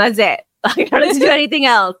holiday. Then that's it. I don't have to do anything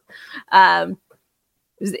else. I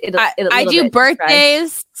do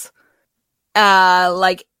birthdays,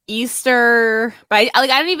 like Easter, but I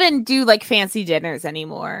don't even do like fancy dinners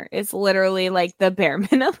anymore. It's literally like the bare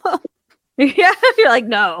minimum. Yeah, you're like,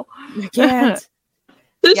 no, I can't.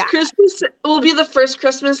 This Christmas will be the first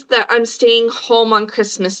Christmas that I'm staying home on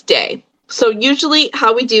Christmas Day. So usually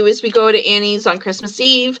how we do is we go to Annie's on Christmas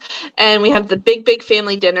Eve and we have the big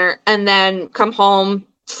family dinner and then come home,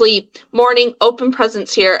 sleep, morning, open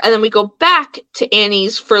presents here. And then we go back to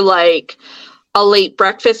Annie's for like a late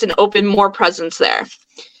breakfast and open more presents there.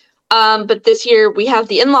 But this year we have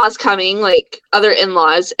the in-laws coming, like other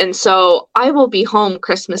in-laws. And so I will be home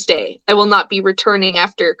Christmas Day. I will not be returning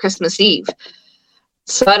after Christmas Eve.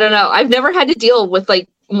 So I don't know. I've never had to deal with like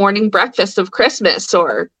morning breakfast of Christmas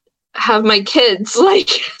or have my kids like,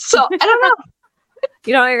 so I don't know.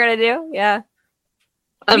 You know what you're going to do? Yeah.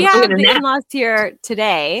 We I'm have gonna the nap. in-laws here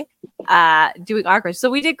today doing our Christmas. So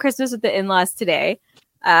we did Christmas with the in-laws today.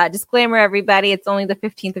 Disclaimer, everybody, it's only the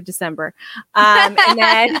 15th of December. And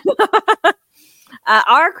then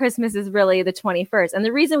our Christmas is really the 21st. And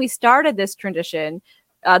the reason we started this tradition,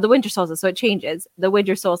 the winter solstice, so it changes. The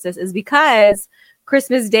winter solstice is because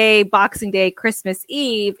Christmas Day, Boxing Day, Christmas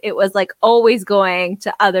Eve, it was like always going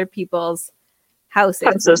to other people's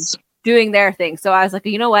houses. Doing their thing. So I was like,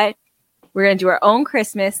 you know what? We're going to do our own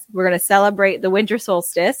Christmas. We're going to celebrate the winter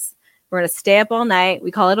solstice. We're going to stay up all night.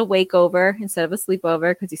 We call it a wakeover instead of a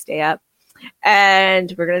sleepover because you stay up.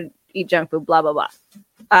 And we're going to eat junk food, blah, blah,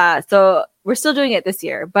 blah. So we're still doing it this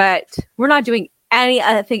year, but we're not doing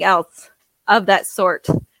anything else of that sort.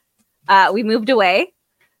 We moved away.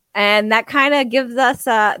 And that kind of gives us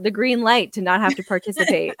the green light to not have to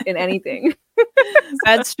participate in anything.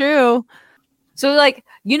 That's true. So, like,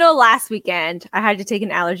 last weekend I had to take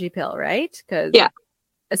an allergy pill, right? Yeah.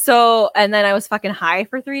 So, and then I was fucking high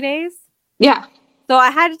for 3 days. Yeah. So I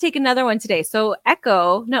had to take another one today. So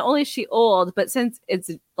Echo, not only is she old, but since it's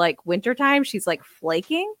like wintertime, she's like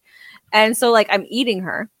flaking. And so like I'm eating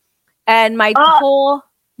her. And my whole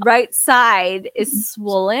right side is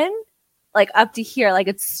swollen, like up to here, like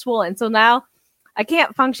it's swollen. So now I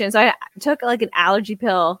can't function. So I took like an allergy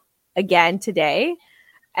pill again today.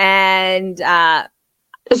 And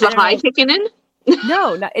is the high kicking in?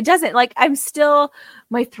 No, it doesn't. Like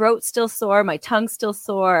my throat's still sore, my tongue's still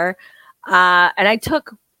sore. And I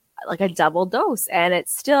took like a double dose and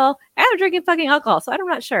and I'm drinking fucking alcohol. So I'm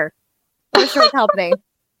not sure. I'm not sure it's helping.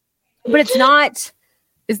 But it's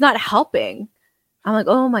not helping. I'm like,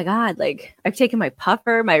 oh my God, like I've taken my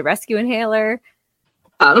puffer, my rescue inhaler.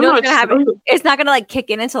 I don't know what's gonna happen. It's not gonna like kick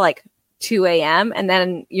in until like 2 a.m. and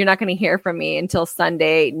then you're not gonna hear from me until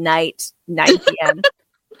Sunday night, 9 p.m.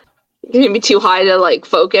 You're gonna be too high to like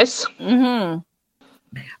focus. Mm-hmm.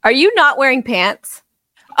 Are you not wearing pants?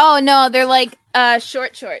 Oh no, they're like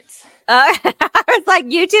short shorts. It's like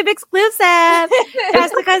YouTube exclusive.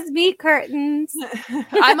 Jessica's meat curtains.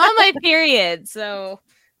 I'm on my period, so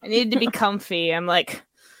I need to be comfy. I'm like,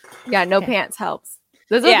 yeah, no pants helps.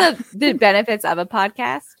 Those are the benefits of a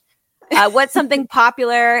podcast. What's something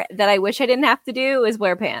popular that I wish I didn't have to do is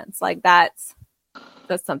wear pants. Like that's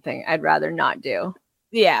something I'd rather not do.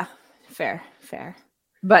 Yeah, fair.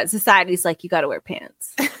 But society's like, you got to wear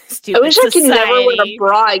pants. I wish I could never wear a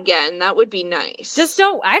bra again. That would be nice.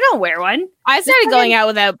 I don't wear one. I started going out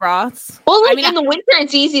without bras. Well, like in the winter,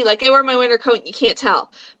 it's easy. Like I wear my winter coat, you can't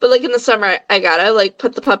tell. But like in the summer, I gotta like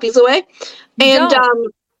put the puppies away. And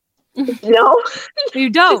no,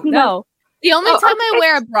 you don't. No. The only time I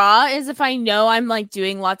wear a bra is if I know I'm like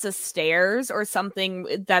doing lots of stairs or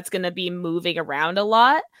something that's gonna be moving around a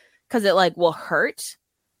lot because it like will hurt.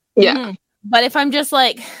 Yeah. Mm-hmm. But if I'm just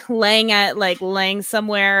like laying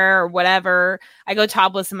somewhere or whatever, I go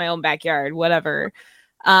topless in my own backyard, whatever.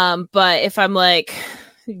 But if I'm like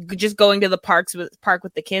just going to the park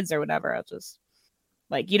with the kids or whatever, I'll just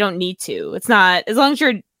like, you don't need to. It's not, as long as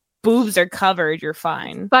your boobs are covered, you're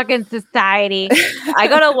fine. Fucking society. I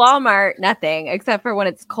go to Walmart, nothing except for when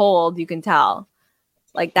it's cold, you can tell.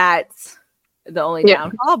 Like that's the only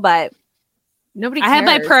downfall, but nobody cares. I have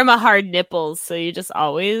my perma hard nipples, so you just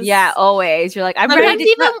always always. You're like, I'm ready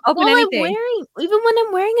to open anything. Even when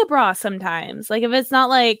I'm wearing a bra sometimes. Like if it's not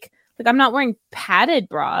like I'm not wearing padded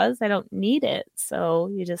bras, I don't need it. So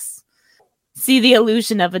you just see the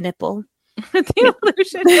illusion of a nipple. The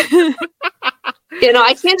illusion.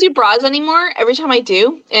 I can't do bras anymore. Every time I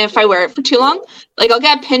do, and if I wear it for too long, like I'll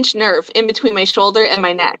get a pinched nerve in between my shoulder and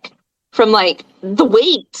my neck. from like the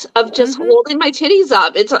weight of just holding my titties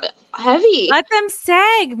up. It's heavy. Let them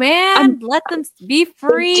sag, man. Let them be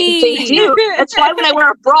free. They do. That's why when I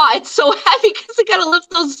wear a bra, it's so heavy because I gotta lift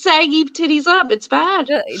those saggy titties up. It's bad.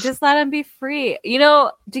 Just let them be free. You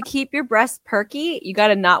know, to keep your breasts perky, you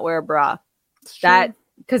gotta not wear a bra. That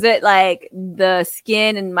because it like the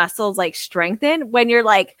skin and muscles like strengthen when you're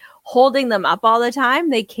like holding them up all the time.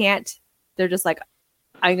 They can't. They're just like,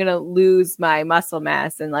 I'm gonna lose my muscle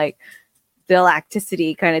mass and like the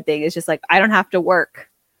elasticity kind of thing. It's just like I don't have to work.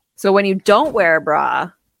 So when you don't wear a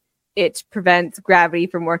bra, it prevents gravity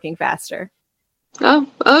from working faster. Oh,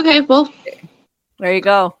 okay. Well, there you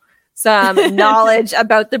go. Some knowledge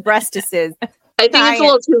about the breastises. I think it's a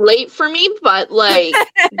little too late for me, but like,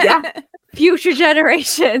 yeah. Future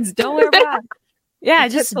generations, don't wear bra. Yeah,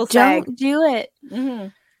 just don't do it. Mm-hmm.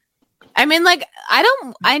 I mean, like, I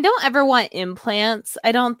don't ever want implants,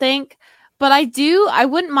 I don't think, but I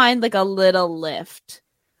wouldn't mind like a little lift.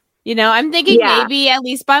 You know, I'm thinking maybe at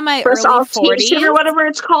least by my early 40s or whatever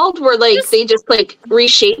it's called, where like they just like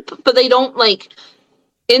reshape, but they don't like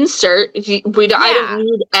insert. I don't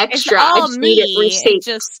need extra. I just need it reshaped.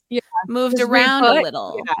 Just moved around a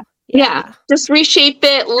little. Yeah. Just reshape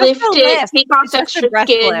it, lift it, take off extra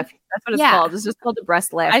skin. Lift. That's what it's called. It's just called the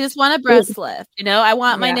breast lift. I just want a breast lift. You know, I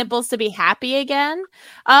want my nipples to be happy again.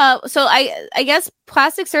 So I guess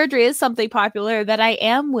plastic surgery is something popular that I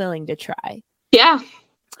am willing to try. Yeah.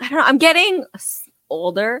 I don't know. I'm getting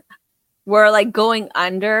older where like going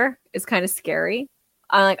under is kind of scary.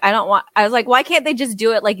 I was like, why can't they just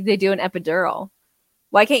do it like they do an epidural?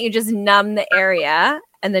 Why can't you just numb the area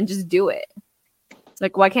and then just do it?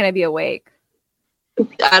 Like, why can't I be awake?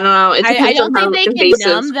 I don't know. I don't think they can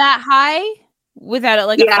numb that high without it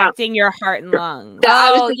like affecting your heart and lungs.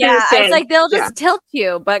 I was like, they'll just tilt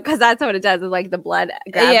you, but because that's what it does. Is like the blood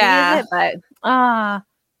gravity is it,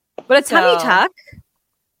 but a tummy tuck.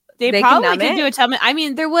 They probably could do a tummy. I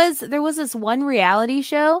mean, there was this one reality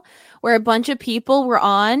show where a bunch of people were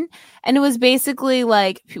on, and it was basically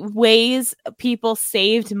like ways people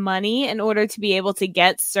saved money in order to be able to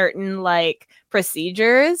get certain like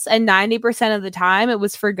procedures, and 90% of the time it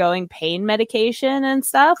was forgoing pain medication and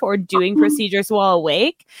stuff or doing procedures while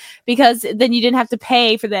awake, because then you didn't have to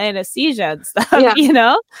pay for the anesthesia and stuff, you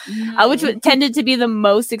know, which tended to be the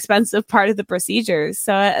most expensive part of the procedures.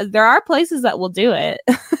 So there are places that will do it.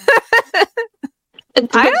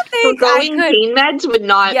 I don't think I could. Pain meds would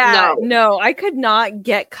not. No, I could not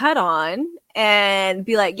get cut on and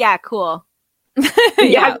be like, yeah, cool. Cool.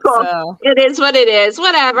 So. It is what it is.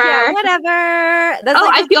 Whatever. Yeah, whatever. That's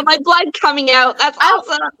I feel my blood coming out. That's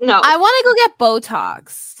awesome. No, I want to go get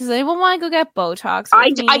Botox. Does anyone want to go get Botox?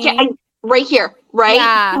 I right here,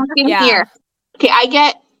 right? Here. Okay, I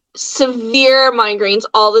get severe migraines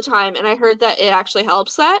all the time, and I heard that it actually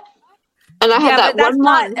helps that. And I had that one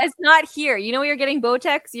month. It's not here. You know where you're getting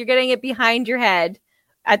Botox? You're getting it behind your head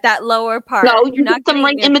at that lower part. No, you get them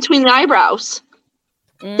right in between the eyebrows.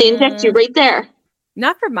 They inject you right there.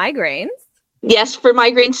 Not for migraines. Yes, for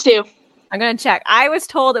migraines too. I'm going to check. I was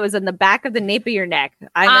told it was in the back of the nape of your neck.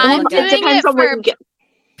 I'm doing it for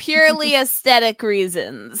purely aesthetic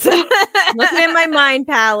reasons. Looking at my Mind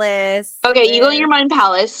Palace. Okay, you go to your Mind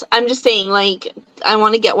Palace. I'm just saying, like, I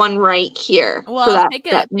want to get one right here. Well, pick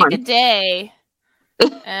a day.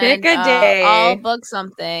 Pick a day. I'll book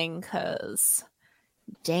something, because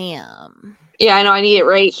damn. Yeah, I know. I need it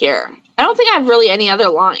right here. I don't think I have really any other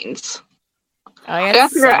lines. I gotta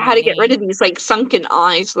figure out how to get rid of these, like, sunken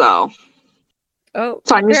eyes, though. Oh,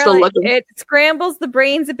 so I'm still looking. It scrambles the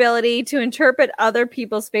brain's ability to interpret other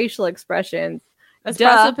people's facial expressions. That's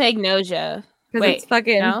prosopagnosia. Wait, it's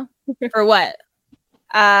fucking no? For what?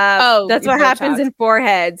 That's what happens in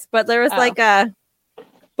foreheads. But there was like a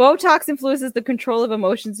Botox influences the control of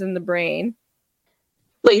emotions in the brain.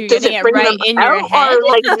 Like, does it bring them in your head? Or,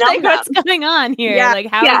 like, like, what's going on here? Yeah, like,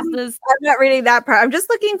 how is this? I'm not reading that part. I'm just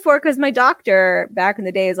looking for, because my doctor back in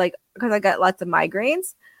the day is like, because I got lots of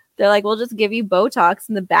migraines. They're like, we'll just give you Botox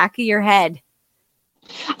in the back of your head.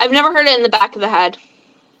 I've never heard it in the back of the head.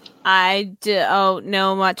 I don't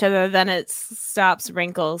know much other than it stops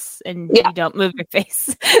wrinkles and you don't move your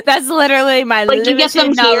face. That's literally my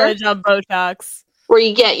limited knowledge on Botox. Where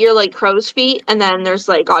you get your, like, crow's feet, and then there's,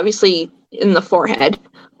 like, obviously in the forehead.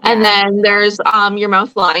 And then there's your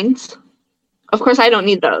mouth lines. Of course, I don't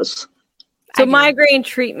need those. So migraine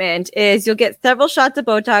treatment is you'll get several shots of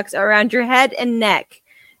Botox around your head and neck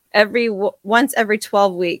once every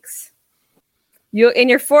 12 weeks. In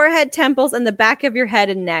your forehead, temples, and the back of your head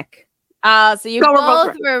and neck. So you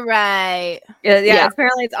both were right. Yeah.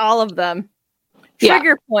 Apparently it's all of them.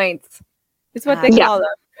 Trigger points. It's what they call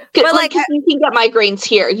them. But, Like, 'cause you can get migraines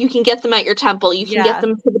here. You can get them at your temple. You can get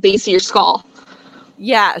them to the base of your skull.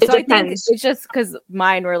 Yeah. It So I think depends. it's just because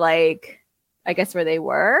mine were like, I guess where they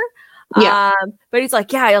were. Yeah. But he's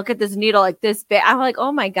like, yeah, you'll get this needle like this big. I'm like,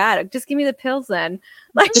 oh my God, just give me the pills then.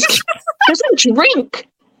 Like, There's a drink.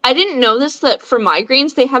 I didn't know this, that for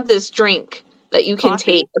migraines, they have this drink that you can Coffee?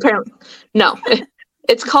 take. Apparently, no.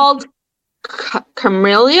 It's called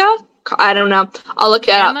Camellia? I don't know. I'll look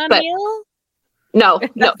it up. But Chamomile?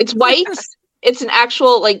 no, it's white. It's an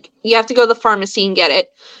actual, like, you have to go to the pharmacy and get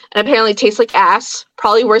it. And apparently it tastes like ass.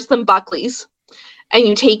 Probably worse than Buckley's. And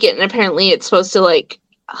you take it, and apparently it's supposed to, like,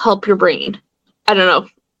 help your brain. I don't know.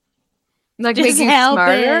 like Just make you help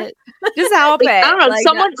smarter. it. Just help Like, it. I don't know.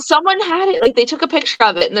 Like, Someone had it. Like, they took a picture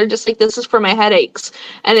of it, and they're just like, "This is for my headaches,"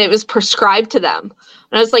 and it was prescribed to them.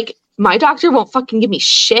 And I was like, "My doctor won't fucking give me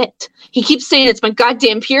shit. He keeps saying it's my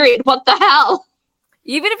goddamn period. What the hell?"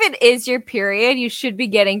 even if it is your period, you should be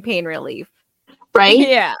getting pain relief. Right?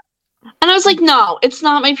 Yeah. And I was like, "No, it's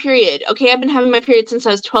not my period. Okay, I've been having my period since I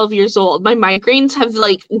was 12 years old. My migraines have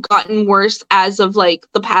like gotten worse as of like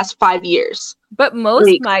the past 5 years." But most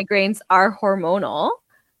Like- migraines are hormonal.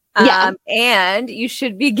 Yeah. And you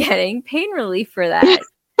should be getting pain relief for that.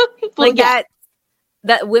 Well, like yeah.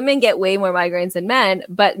 that women get way more migraines than men,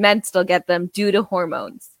 but men still get them due to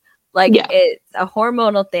hormones. Like, Yeah. it's a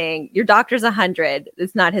hormonal thing. Your doctor's 100.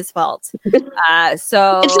 It's not his fault.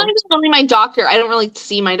 So It's not even only my doctor. I don't really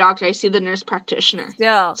see my doctor. I see the nurse practitioner.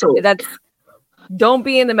 still, So- that's don't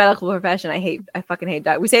be in the medical profession. I fucking hate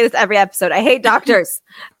doctors. We say this every episode. I hate doctors.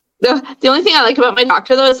 The only thing I like about my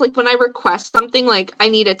doctor, though, is like when I request something, like I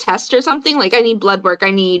need a test or something, like I need blood work,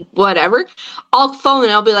 I need whatever, I'll phone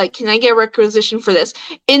and I'll be like, "Can I get a requisition for this?"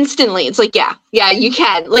 Instantly, it's like, yeah, you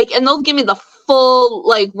can. Like, and they'll give me the full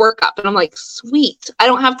like workup, and I'm like, sweet. I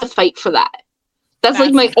don't have to fight for that. That's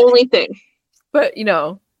like my only thing. But,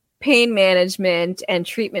 pain management and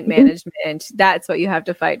treatment Mm-hmm. management, that's what you have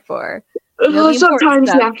to fight for. The important Sometimes,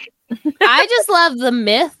 stuff. yeah. I just love the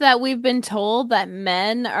myth that we've been told that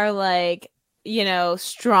men are like,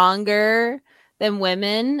 stronger than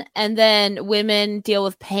women, and then women deal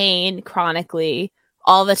with pain chronically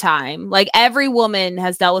all the time. Like, every woman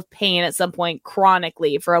has dealt with pain at some point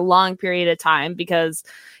chronically for a long period of time because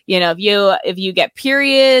if you get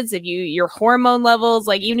periods, if your hormone levels,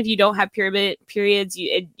 like even if you don't have periods,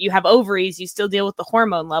 you have ovaries, you still deal with the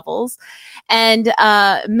hormone levels. And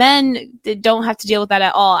men don't have to deal with that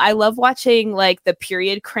at all. I love watching like the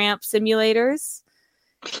period cramp simulators.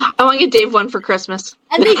 I want to get Dave one for Christmas.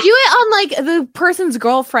 And they do it on like the person's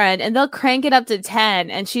girlfriend, and they'll crank it up to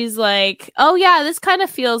 10, and she's like, "Oh yeah, this kind of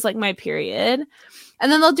feels like my period."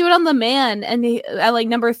 And then they'll do it on the man, and at like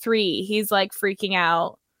number 3, he's like freaking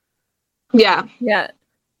out. Yeah. Yeah.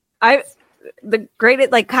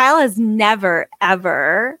 Kyle has never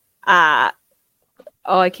ever I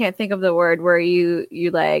can't think of the word where you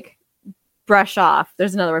like brush off.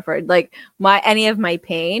 There's another word for it. Like any of my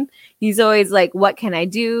pain. He's always like, what can I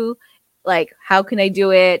do? Like, how can I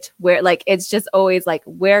do it? Where, like, it's just always like,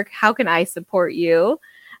 how can I support you?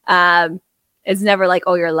 It's never like,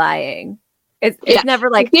 oh, you're lying. It's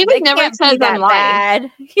never like, David never says I'm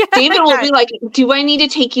lying. Yeah. David will be like, "Do I need to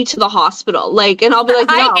take you to the hospital?" Like, and I'll be like,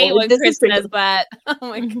 "No." I hate when this Chris is says that. Oh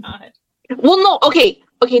my god. Well, no, okay.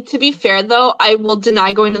 To be fair, though, I will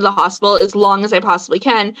deny going to the hospital as long as I possibly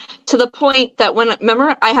can, to the point that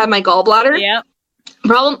remember I had my gallbladder? Yep.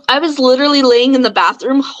 Problem, I was literally laying in the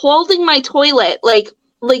bathroom holding my toilet, like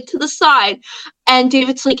to the side, and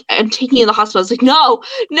David's like, "I'm taking you to the hospital." I was like, no,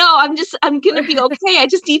 I'm gonna be okay. I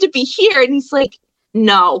just need to be here. And he's like,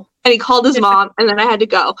 "No." And he called his mom, and then I had to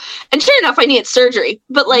go. And sure enough, I needed surgery.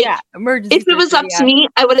 But like, emergency if it was up to me,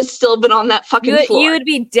 I would have still been on that fucking floor. you would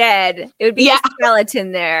be dead. It would be a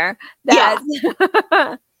skeleton there.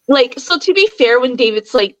 Like, so to be fair, when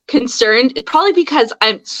David's like concerned, it's probably because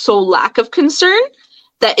I'm so lack of concern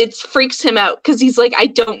that it freaks him out, because he's like, I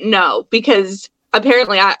don't know, because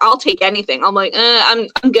apparently I'll take anything. I'm like, I'm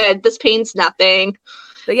good. This pain's nothing.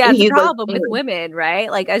 But yeah, And the he's like, problem with women,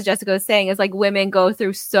 right? Like, as Jessica was saying, is like women go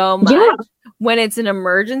through so much when it's an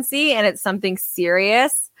emergency and it's something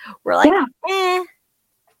serious. We're like,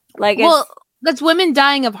 like, well, that's women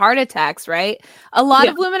dying of heart attacks, right? A lot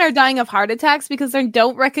of women are dying of heart attacks because they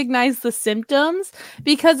don't recognize the symptoms,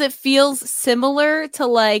 because it feels similar to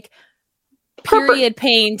like period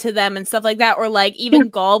pain to them and stuff like that, or like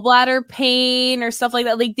even gallbladder pain or stuff like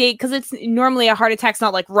that, like because it's normally a heart attack's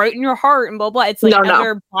not like right in your heart and blah blah, it's like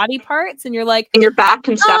other body parts, and you're like in your back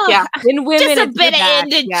and stuff. In women, just a bit of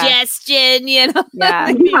indigestion, you know.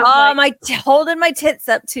 Oh, my holding my tits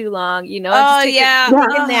up too long, you know. Take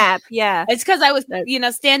a nap. It's because I was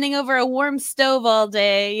standing over a warm stove all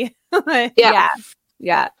day. That's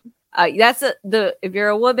if you're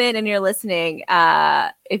a woman and you're listening,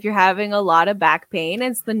 if you're having a lot of back pain,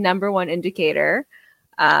 it's the number one indicator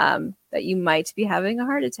that you might be having a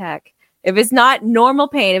heart attack. If it's not normal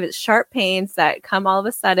pain, if it's sharp pains that come all of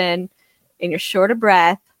a sudden and you're short of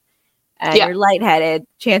breath and you're lightheaded,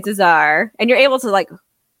 chances are, and you're able to like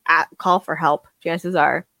call for help, chances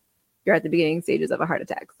are you're at the beginning stages of a heart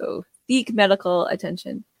attack. So seek medical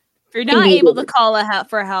attention. If you're not able to call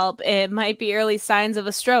for help, it might be early signs of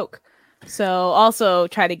a stroke. So also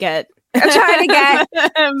try to get. Do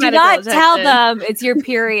not tell them it's your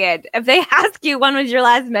period. If they ask you when was your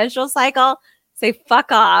last menstrual cycle, say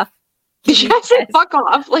fuck off. Say fuck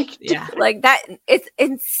off. Like that. It's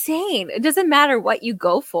insane. It doesn't matter what you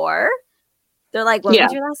go for. They're like, when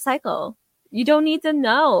was your last cycle? You don't need to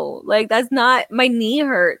know. Like, that's not. My knee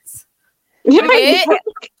hurts.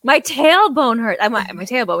 My tailbone hurt. My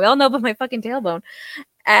tailbone. We all know about my fucking tailbone.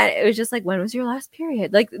 And it was just like, when was your last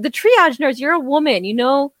period? Like the triage nurse, you're a woman, you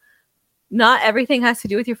know, not everything has to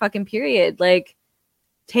do with your fucking period. Like,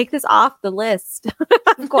 take this off the list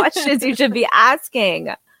of questions you should be asking.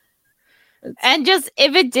 And just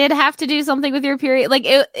if it did have to do something with your period, like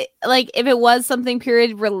if it was something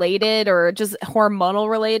period related or just hormonal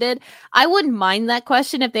related, I wouldn't mind that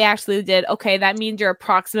question if they actually did. Okay, that means you're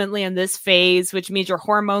approximately in this phase, which means your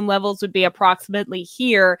hormone levels would be approximately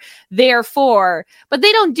here. Therefore, but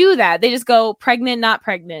they don't do that. They just go pregnant, not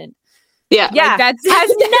pregnant. Yeah, that's has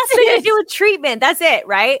nothing to do with treatment. That's it,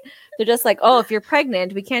 right? They're just like, oh, if you're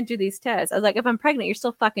pregnant, we can't do these tests. I was like, if I'm pregnant, you're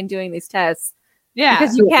still fucking doing these tests. Yeah,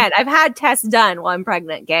 because you can. I've had tests done while I'm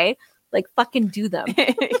pregnant, gay. Like, fucking do them.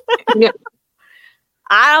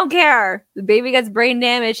 I don't care. The baby gets brain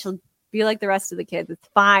damage. She'll be like the rest of the kids. It's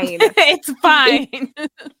fine. It's fine. At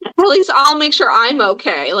least I'll make sure I'm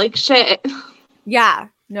okay. Like, shit. Yeah.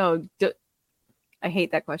 No. I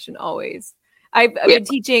hate that question always. I've been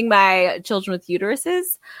teaching my children with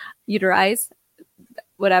uteri,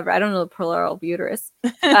 whatever, I don't know the plural of uterus,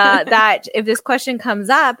 that if this question comes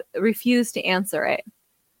up, refuse to answer it,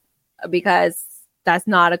 because that's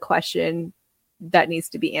not a question that needs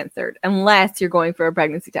to be answered unless you're going for a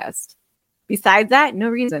pregnancy test. Besides that, no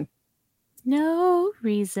reason. No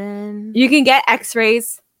reason. You can get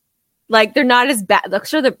x-rays. Like, they're not as bad. Like,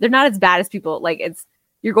 sure, they're not as bad as people. Like,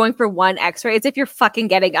 you're going for one x-ray. It's if you're fucking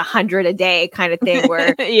getting 100 a day kind of thing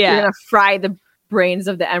where you're going to fry the brains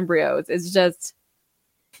of the embryos. It's just...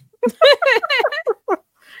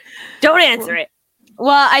 Don't answer it.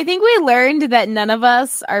 Well, I think we learned that none of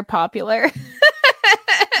us are popular.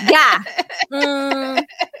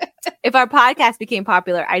 If our podcast became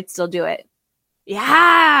popular, I'd still do it.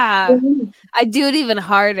 Yeah. I'd do it even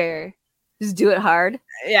harder. Just do it hard.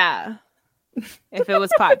 Yeah. If it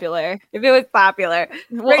was popular.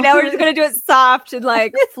 Right now we're just gonna do it soft and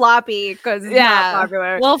like floppy because it's not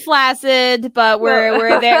popular. Well, flaccid, but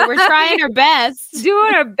we're there. We're trying our best.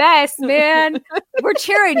 Doing our best, man. We're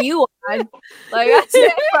cheering you on. Like, that's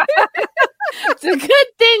it. It's a good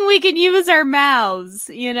thing we can use our mouths,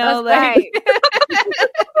 you know. That's right.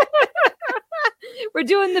 We're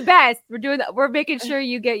doing the best. We're making sure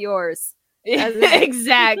you get yours.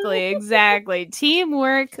 Exactly.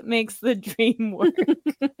 Teamwork makes the dream work.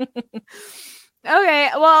 Okay,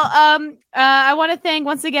 well, I want to thank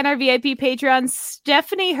once again our VIP Patreon,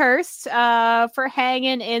 Stephanie Hurst, for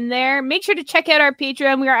hanging in there. Make sure to check out our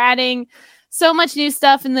Patreon. We are adding so much new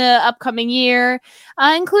stuff in the upcoming year,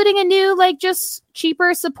 including a new, like, just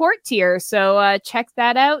cheaper support tier. So check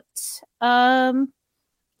that out.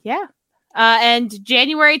 And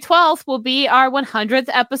January 12th will be our 100th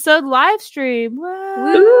episode live stream.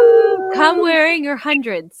 Woo! Come wearing your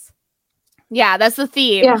hundreds. Yeah, that's the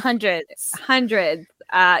theme. Yeah. Hundreds.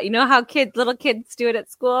 You know how little kids do it at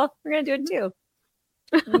school? We're going to do it too.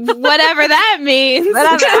 Whatever that means.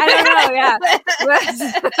 Whatever. I don't know. Yeah.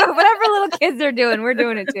 Whatever little kids are doing, we're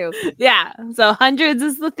doing it too. Yeah. So hundreds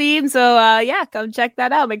is the theme. So come check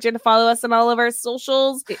that out. Make sure to follow us on all of our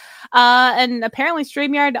socials. And apparently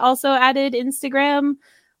StreamYard also added Instagram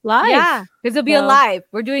Live. Yeah, because it'll be a live.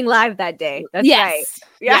 We're doing live that day. That's right.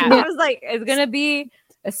 Yeah. I was like, it's gonna be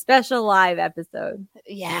a special live episode.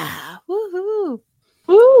 Yeah. Woohoo.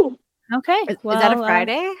 Woo. Okay. Is that a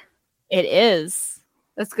Friday? It is.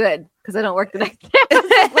 That's good because I don't work the next day.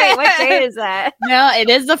 Wait, what day is that? No, it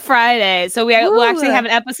is a Friday. So we'll actually Ooh. have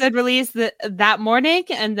an episode released that morning,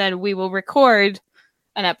 and then we will record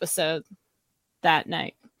an episode that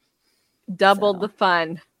night. Double the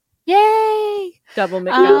fun. Yay! Double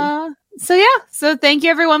McDonald's. So thank you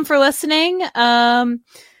everyone for listening. And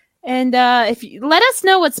if you let us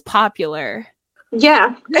know what's popular.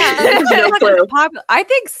 Yeah. No clue. I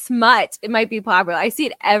think smut. It might be popular. I see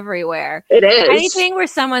it everywhere. It is. Anything where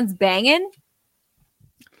someone's banging.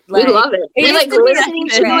 We love it. We like listening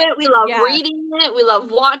to trend. it. We love reading it. We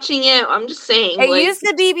love watching it. I'm just saying. It used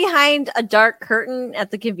to be behind a dark curtain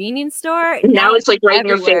at the convenience store. Now it's like right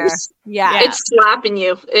everywhere. in your face. Yeah. It's slapping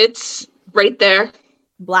you. It's right there.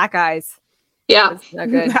 Black eyes. Yeah. That's not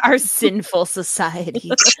good. Our sinful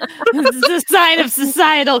society. It's a sign of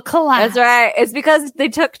societal collapse. That's right. It's because they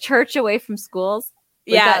took church away from schools.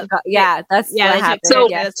 Yeah. That's what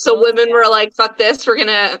happened. So women were like, fuck this. We're going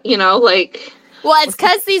to, Well, it's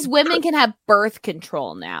because these women can have birth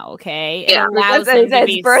control now, okay? It Yeah. allows them to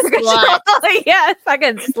be birth control. sluts. Yeah,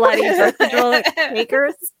 fucking slutty birth control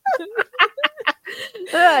takers.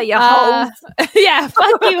 You hoes. Yeah,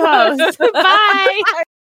 fuck you, hoes. Bye.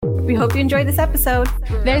 We hope you enjoyed this episode.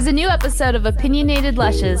 There's a new episode of Opinionated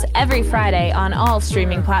Lushes every Friday on all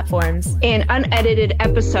streaming platforms. An unedited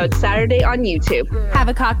episode Saturday on YouTube. Have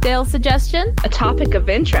a cocktail suggestion? A topic of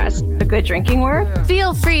interest. A good drinking word?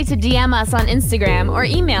 Feel free to DM us on Instagram or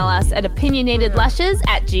email us at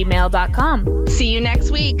opinionatedlushes@gmail.com. See you next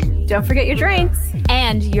week. Don't forget your drinks.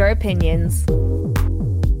 And your opinions.